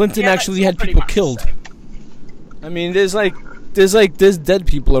 yeah, Clinton actually had people killed. I mean, there's dead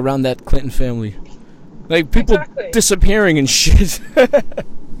people around that Clinton family. Like, people disappearing and shit.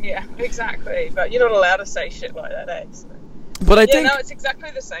 Yeah, exactly. But you're not allowed to say shit like that, So. But I think... no, it's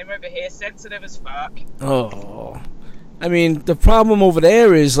exactly the same over here. Sensitive as fuck. Oh. I mean, the problem over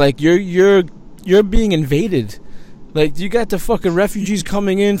there is, like, you're being invaded. Like, you got the fucking refugees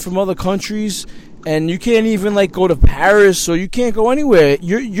coming in from other countries, and you can't even, like, go to Paris, or you can't go anywhere.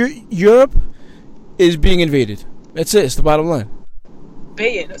 Europe is being invaded. That's it. It's the bottom line.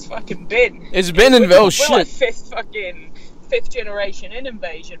 It's fucking been. It's been invaded. Oh, shit. We're like fifth generation in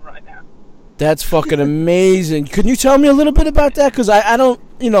invasion right now. That's fucking amazing. Can you tell me a little bit about that? Because I don't,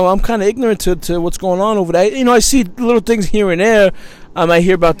 I'm kind of ignorant to what's going on over there. I see little things here and there. I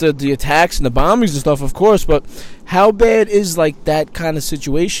hear about the attacks and the bombings and stuff, of course, but how bad is, like, that kind of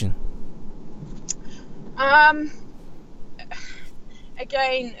situation?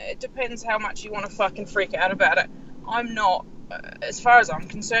 Again, it depends how much you want to fucking freak out about it. I'm not, as far as I'm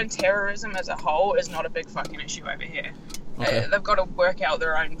concerned, terrorism as a whole is not a big fucking issue over here. Okay. They've got to work out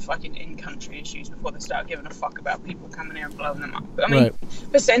their own fucking in-country issues before they start giving a fuck about people coming here and blowing them up. I mean,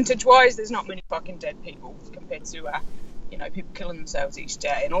 percentage-wise, there's not many fucking dead people compared to, people killing themselves each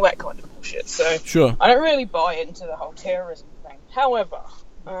day and all that kind of bullshit. So, I don't really buy into the whole terrorism thing. However,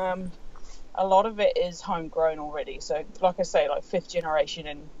 a lot of it is homegrown already. So, like I say, like 5th generation,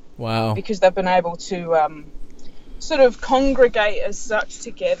 and because they've been able to sort of congregate as such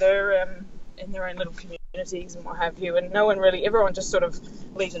together in their own little communities and what have you, and everyone just sort of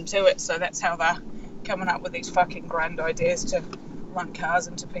leaves them to it. So that's how they're coming up with these fucking grand ideas to run cars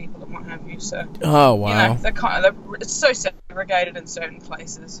into people and what have you. So it's so segregated in certain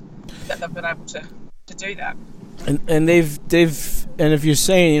places that they've been able to do that. And they've and if you're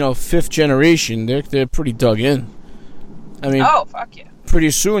saying 5th generation, they're pretty dug in. I mean, oh fuck yeah.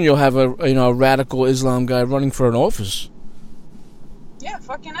 Pretty soon you'll have a radical Islam guy running for an office. Yeah,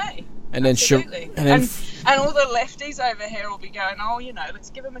 fucking A. And then and all the lefties over here will be going, let's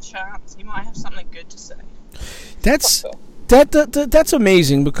give him a chance. He might have something good to say. That's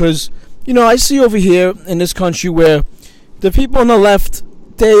amazing, because I see over here in this country where the people on the left,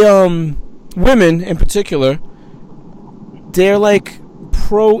 they women in particular, they're like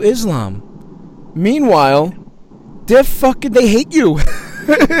pro-Islam. Meanwhile, they hate you.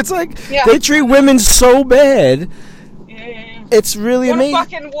 It's like they treat women so bad. Yeah. It's really amazing.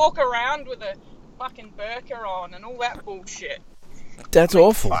 Fucking walk around with a fucking burqa on and all that bullshit. That's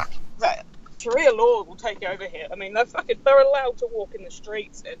awful. Fuck. Sharia law will take over here. I mean, they're allowed to walk in the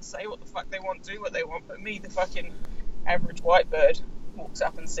streets and say what the fuck they want, do what they want. But me, the fucking average white bird, walks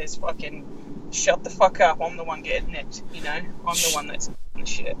up and says, "Fucking shut the fuck up. I'm the one getting nicked. You know, I'm the one that's in the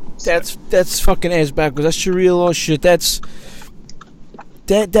shit." So. That's fucking ass backwards. That's Sharia law shit. That's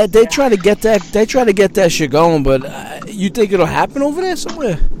they try to get that. They try to get that shit going. But you think it'll happen over there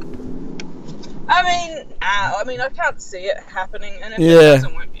somewhere? I mean, I can't see it happening, and if it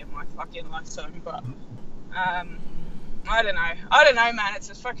doesn't, won't be in my fucking lifetime. But I don't know, man. It's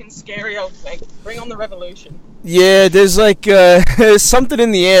a fucking scary old thing. Bring on the revolution. Yeah, there's like there's something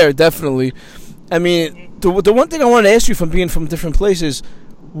in the air, definitely. I mean, the one thing I wanted to ask you from being from different places,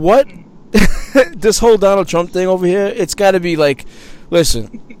 what this whole Donald Trump thing over here, it's got to be like,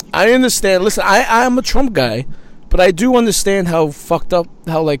 listen, I understand. Listen, I'm a Trump guy, but I do understand how fucked up,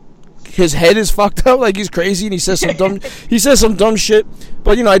 how like his head is fucked up, like he's crazy and he says some dumb shit.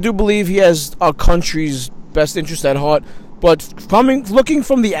 But you know, I do believe he has our country's best interest at heart. But looking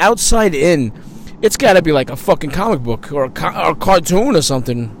from the outside in, it's got to be like a fucking comic book or a cartoon or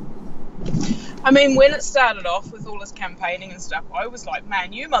something. I mean, when it started off with all this campaigning and stuff, I was like,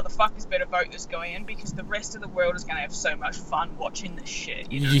 man, you motherfuckers better vote this guy in because the rest of the world is going to have so much fun watching this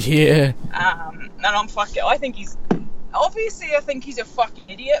shit, you know? Yeah. And I'm fucking, I think he's a fucking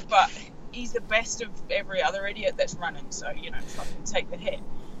idiot, but he's the best of every other idiot that's running, so, you know, fucking take the hit.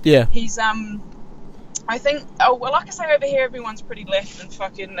 Yeah. He's, I think, like I say, over here everyone's pretty left and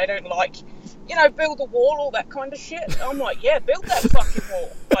fucking, they don't like, you know, build a wall, all that kind of shit. I'm like, yeah, build that fucking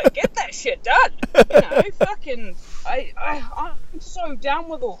wall. Like, get that shit done. You know, fucking, I'm so down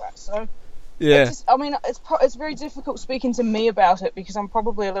with all that, so. Yeah. It's very difficult speaking to me about it because I'm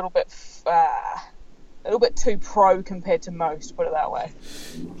probably a little bit too pro compared to most, put it that way.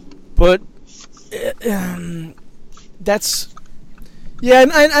 But, that's, yeah,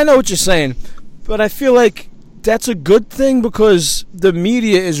 and I know what you're saying. But I feel like that's a good thing because the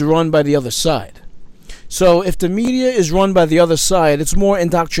media is run by the other side. So if the media is run by the other side, it's more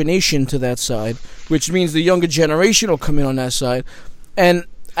indoctrination to that side, which means the younger generation will come in on that side. And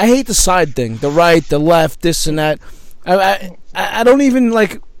I hate the side thing, the right, the left, this and that. I don't even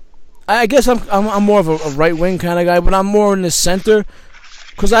like. I guess I'm more of a right wing kind of guy, but I'm more in the center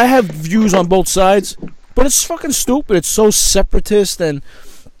because I have views on both sides. But it's fucking stupid. It's so separatist and.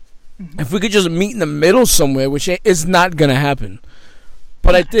 If we could just meet in the middle somewhere, which is not going to happen.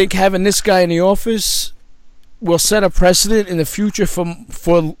 But I think having this guy in the office will set a precedent in the future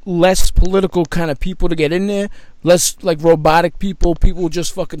for less political kind of people to get in there. Less like robotic people. People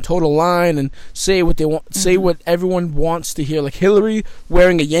just fucking toe the line and say what they want, say what everyone wants to hear. Like Hillary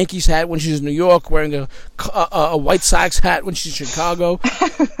wearing a Yankees hat when she's in New York, wearing a White Sox hat when she's in Chicago.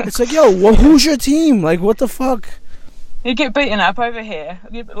 It's like, yo, well, who's your team? Like, what the fuck? You get beaten up over here,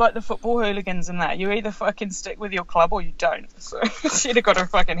 like the football hooligans and that. You either fucking stick with your club or you don't. So she'd have got her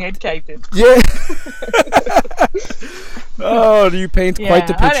fucking head caved in. Yeah. Oh, you paint quite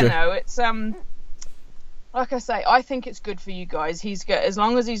the picture. I don't know. It's like I say, I think it's good for you guys. As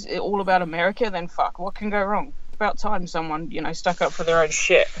long as he's all about America, then fuck, what can go wrong? About time someone, you know, stuck up for their own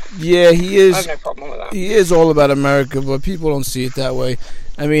shit. Yeah, he is. I have no problem with that. He is all about America, but people don't see it that way.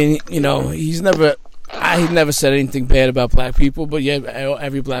 I mean, you know, he never said anything bad about black people, but yeah,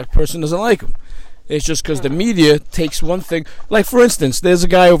 every black person doesn't like him. It's just because the media takes one thing. Like, for instance, there's a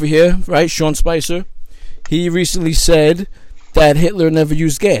guy over here, right, Sean Spicer. He recently said that Hitler never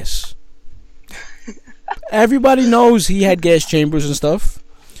used gas. Everybody knows he had gas chambers and stuff,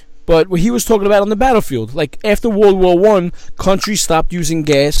 but what he was talking about on the battlefield, like after World War I, countries stopped using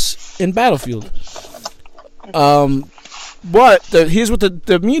gas in battlefield. But here's what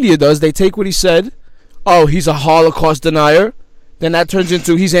the media does. They take what he said. Oh, he's a Holocaust denier. Then that turns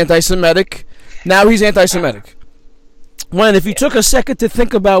into he's anti-Semitic. Now he's anti-Semitic. When if you took a second to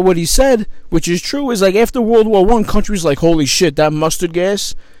think about what he said, which is true, is like after World War I, countries like, holy shit, that mustard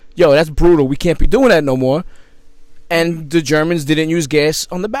gas, yo, that's brutal. We can't be doing that no more. And the Germans didn't use gas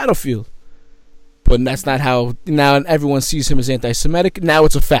on the battlefield. But that's not how, now everyone sees him as anti-Semitic. Now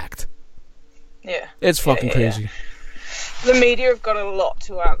it's a fact. Yeah. It's fucking crazy. The media have got a lot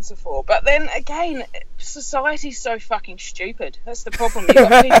to answer for. But then, again, society's so fucking stupid. That's the problem. You've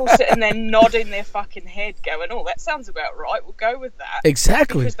got people sitting there nodding their fucking head going, oh, that sounds about right. We'll go with that.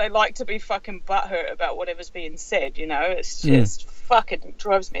 Exactly. Because they like to be fucking butthurt about whatever's being said, you know? It's just fucking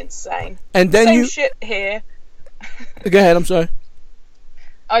drives me insane. And then Same shit here. Go ahead, I'm sorry.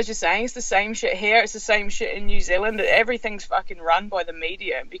 I was just saying, it's the same shit here. It's the same shit in New Zealand. Everything's fucking run by the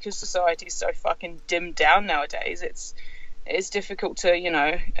media, and because society is so fucking dimmed down nowadays, it's difficult to,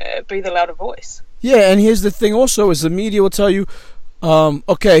 be the louder voice. Yeah, and here's the thing also, is the media will tell you,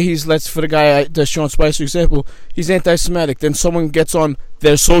 okay, for the guy, the Sean Spicer example, he's anti-Semitic. Then someone gets on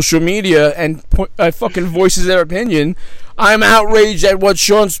their social media and fucking voices their opinion. I'm outraged at what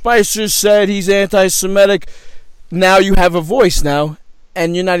Sean Spicer said. He's anti-Semitic. Now you have a voice now,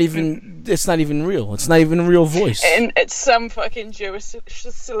 and you're not even. It's not even real. It's not even a real voice. And it's some fucking Jewish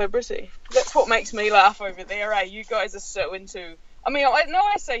celebrity. That's what makes me laugh over there. You guys are so into. I mean,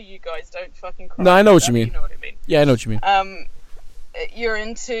 I say you guys, don't fucking cry. No, I know what you mean. You know what I mean? Yeah, I know what you mean. You're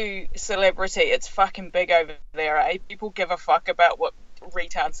into celebrity. It's fucking big over there. People give a fuck about what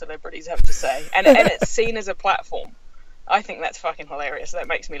retard celebrities have to say, and it's seen as a platform. I think that's fucking hilarious. That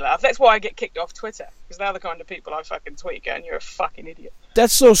makes me laugh. That's why I get kicked off Twitter, because they're the kind of people I fucking tweet going, you're a fucking idiot.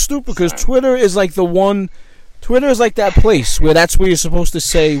 That's so stupid, because Twitter is like Twitter is like that place where that's where you're supposed to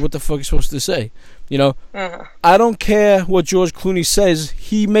say what the fuck you're supposed to say. I don't care what George Clooney says.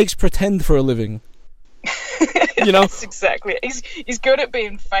 He makes pretend for a living. That's exactly it. He's good at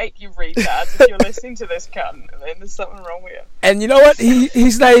being fake, you retards. If you're listening to this cunt, then there's something wrong with you. And you know what?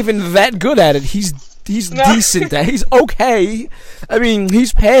 He's not even that good at it. He's decent at it. He's okay. I mean,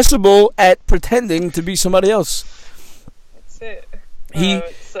 he's passable at pretending to be somebody else. That's it.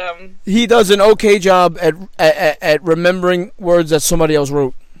 He does an okay job at remembering words that somebody else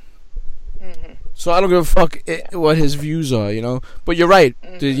wrote. Mm-hmm. So I don't give a fuck what his views are, But you're right.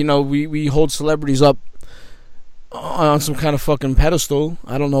 Mm-hmm. We hold celebrities up on some kind of fucking pedestal.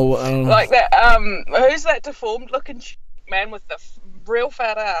 I don't know. Like that. Who's that deformed looking man with the real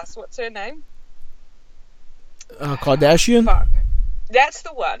fat ass? What's her name? Kardashian. Fuck. That's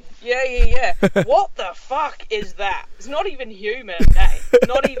the one. Yeah. What the fuck is that? It's not even human,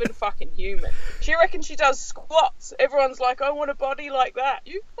 Not even fucking human. She reckons she does squats. Everyone's like, I want a body like that.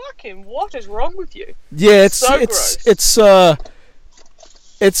 You fucking, what is wrong with you? Yeah, it's so gross. It's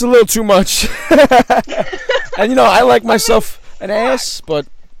a little too much. And I like myself an ass, but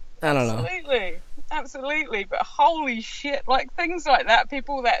I don't know. Absolutely, but holy shit, like things like that,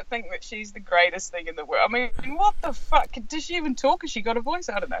 people that think that she's the greatest thing in the world. I mean, what the fuck? Does she even talk? Has she got a voice?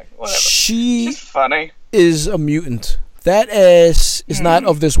 I don't know. Whatever. She's funny. Is a mutant. That ass is not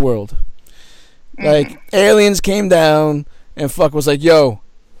of this world. Like, aliens came down and was like, yo,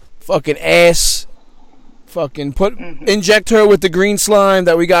 fucking ass, fucking inject her with the green slime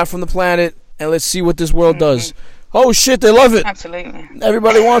that we got from the planet, and let's see what this world does. Oh shit, they love it. Absolutely.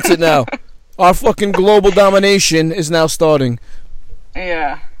 Everybody wants it now. Our fucking global domination is now starting.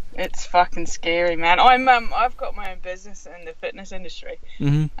 Yeah, it's fucking scary, man. I've got my own business in the fitness industry,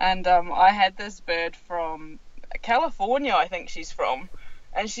 and I had this bird from California, I think she's from,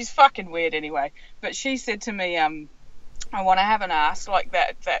 and she's fucking weird anyway. But she said to me, I want to have an ass like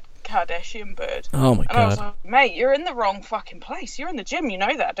that Kardashian bird. Oh my God. God. I was like, mate, you're in the wrong fucking place. You're in the gym, you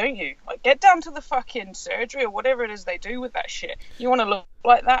know that, don't you? Like, get down to the fucking surgery or whatever it is they do with that shit. You want to look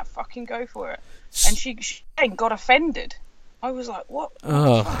like that? Fucking go for it. And she got offended. I was like, what? What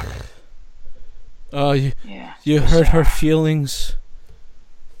the fuck? Oh, you hurt her feelings.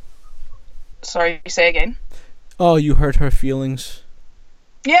 Sorry, say again? Oh, you hurt her feelings.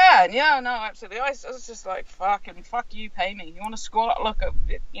 Yeah, no, absolutely. I was just like, fuck you, pay me. You want to squat? Look at,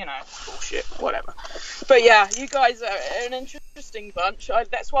 bullshit, whatever. But yeah, you guys are an interesting bunch.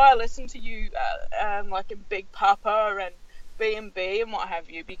 That's why I listen to you, like in Big Papa and B&B and what have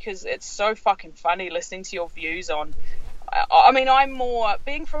you, because it's so fucking funny listening to your views on. I mean, I'm more,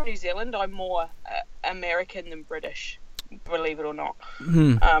 being from New Zealand, I'm more American than British. Believe it or not,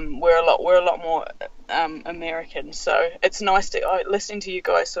 we're a lot more American. So it's nice to listening to you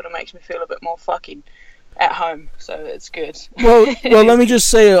guys. Sort of makes me feel a bit more fucking at home. So it's good. Well, let me just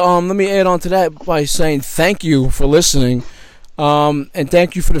say, let me add on to that by saying thank you for listening, and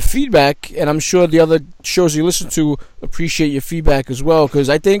thank you for the feedback. And I'm sure the other shows you listen to appreciate your feedback as well, because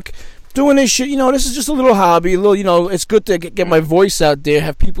I think doing this shit, this is just a little hobby. It's good to get my voice out there,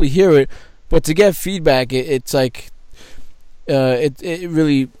 have people hear it, but to get feedback, it's like. It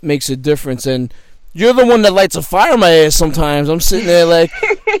really makes a difference, and you're the one that lights a fire in my ass sometimes. I'm sitting there like,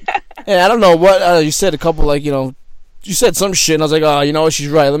 and I don't know what you said. A couple you said some shit, and I was like, oh, you know what, she's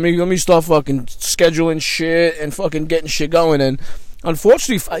right. Let me start fucking scheduling shit and fucking getting shit going. And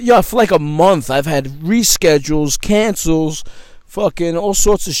unfortunately, for like a month, I've had reschedules, cancels, fucking all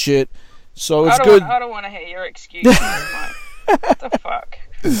sorts of shit. So it's good. I don't want to hear your excuses, Mike. What the fuck?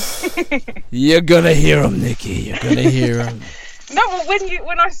 You're gonna hear him, Nikki. You're gonna hear him. No, well,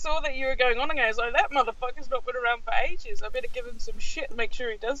 when I saw that you were going on again, I was like, that motherfucker's not been around for ages. I better give him some shit and make sure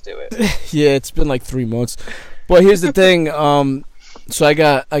he does do it. Yeah, it's been like 3 months. But here's the thing. So I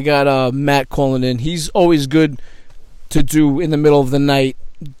got Matt calling in. He's always good to do in the middle of the night,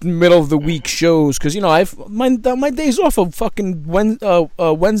 middle of the week shows, because my days off are fucking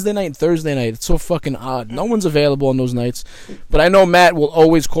Wednesday night and Thursday night. It's so fucking odd. No one's available on those nights, but I know Matt will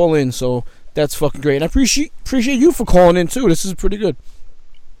always call in, so that's fucking great. And I appreciate you for calling in too. This is pretty good.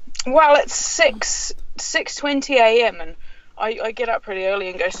 Well, it's 6:20 a.m. and I get up pretty early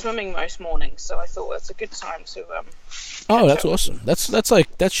and go swimming most mornings, so I thought that's a good time to Oh, that's awesome. That's like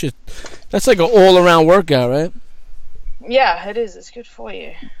an all around workout, right? Yeah, it is. It's good for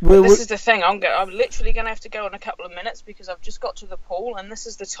you. This is the thing. I'm literally going to have to go in a couple of minutes because I've just got to the pool, and this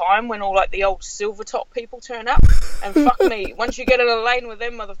is the time when all like the old silver top people turn up. And fuck me, once you get in a lane with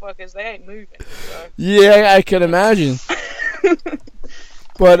them motherfuckers, they ain't moving. So. Yeah, I can imagine.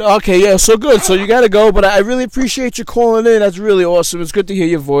 But okay, yeah, so good. So you got to go, but I really appreciate you calling in. That's really awesome. It's good to hear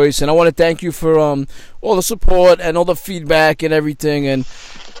your voice, and I want to thank you for all the support and all the feedback and everything. And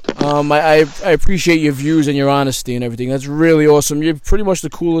I appreciate your views and your honesty and everything. That's really awesome. You're pretty much the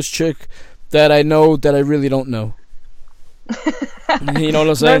coolest chick that I know that I really don't know. You know what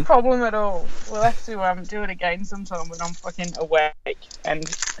I'm saying? No problem at all. We'll have to do it again sometime when I'm fucking awake and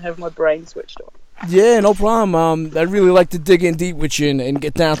have my brain switched on. Yeah, no problem. I'd really like to dig in deep with you and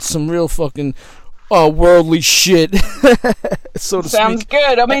get down to some real fucking worldly shit, so to Sounds speak.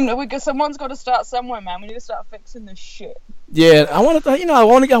 good. I mean, someone's got to start somewhere, man. We need to start fixing this shit. Yeah, I want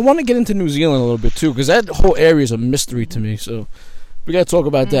to get into New Zealand a little bit too, because that whole area is a mystery to me. So we got to talk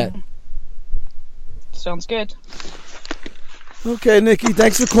about that. Sounds good. Okay, Nikki,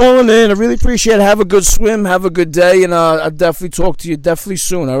 thanks for calling in. I really appreciate it. Have a good swim. Have a good day, and I'll definitely talk to you definitely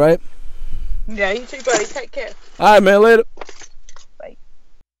soon. All right. Yeah, you too, buddy. Take care. All right, man. Later. Bye.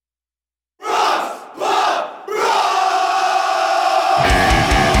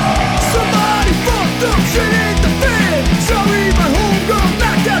 Somebody fucked up shit in the bed. Sorry, my homegirl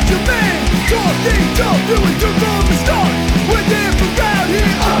knocked out your man. Talking tough, doing too much.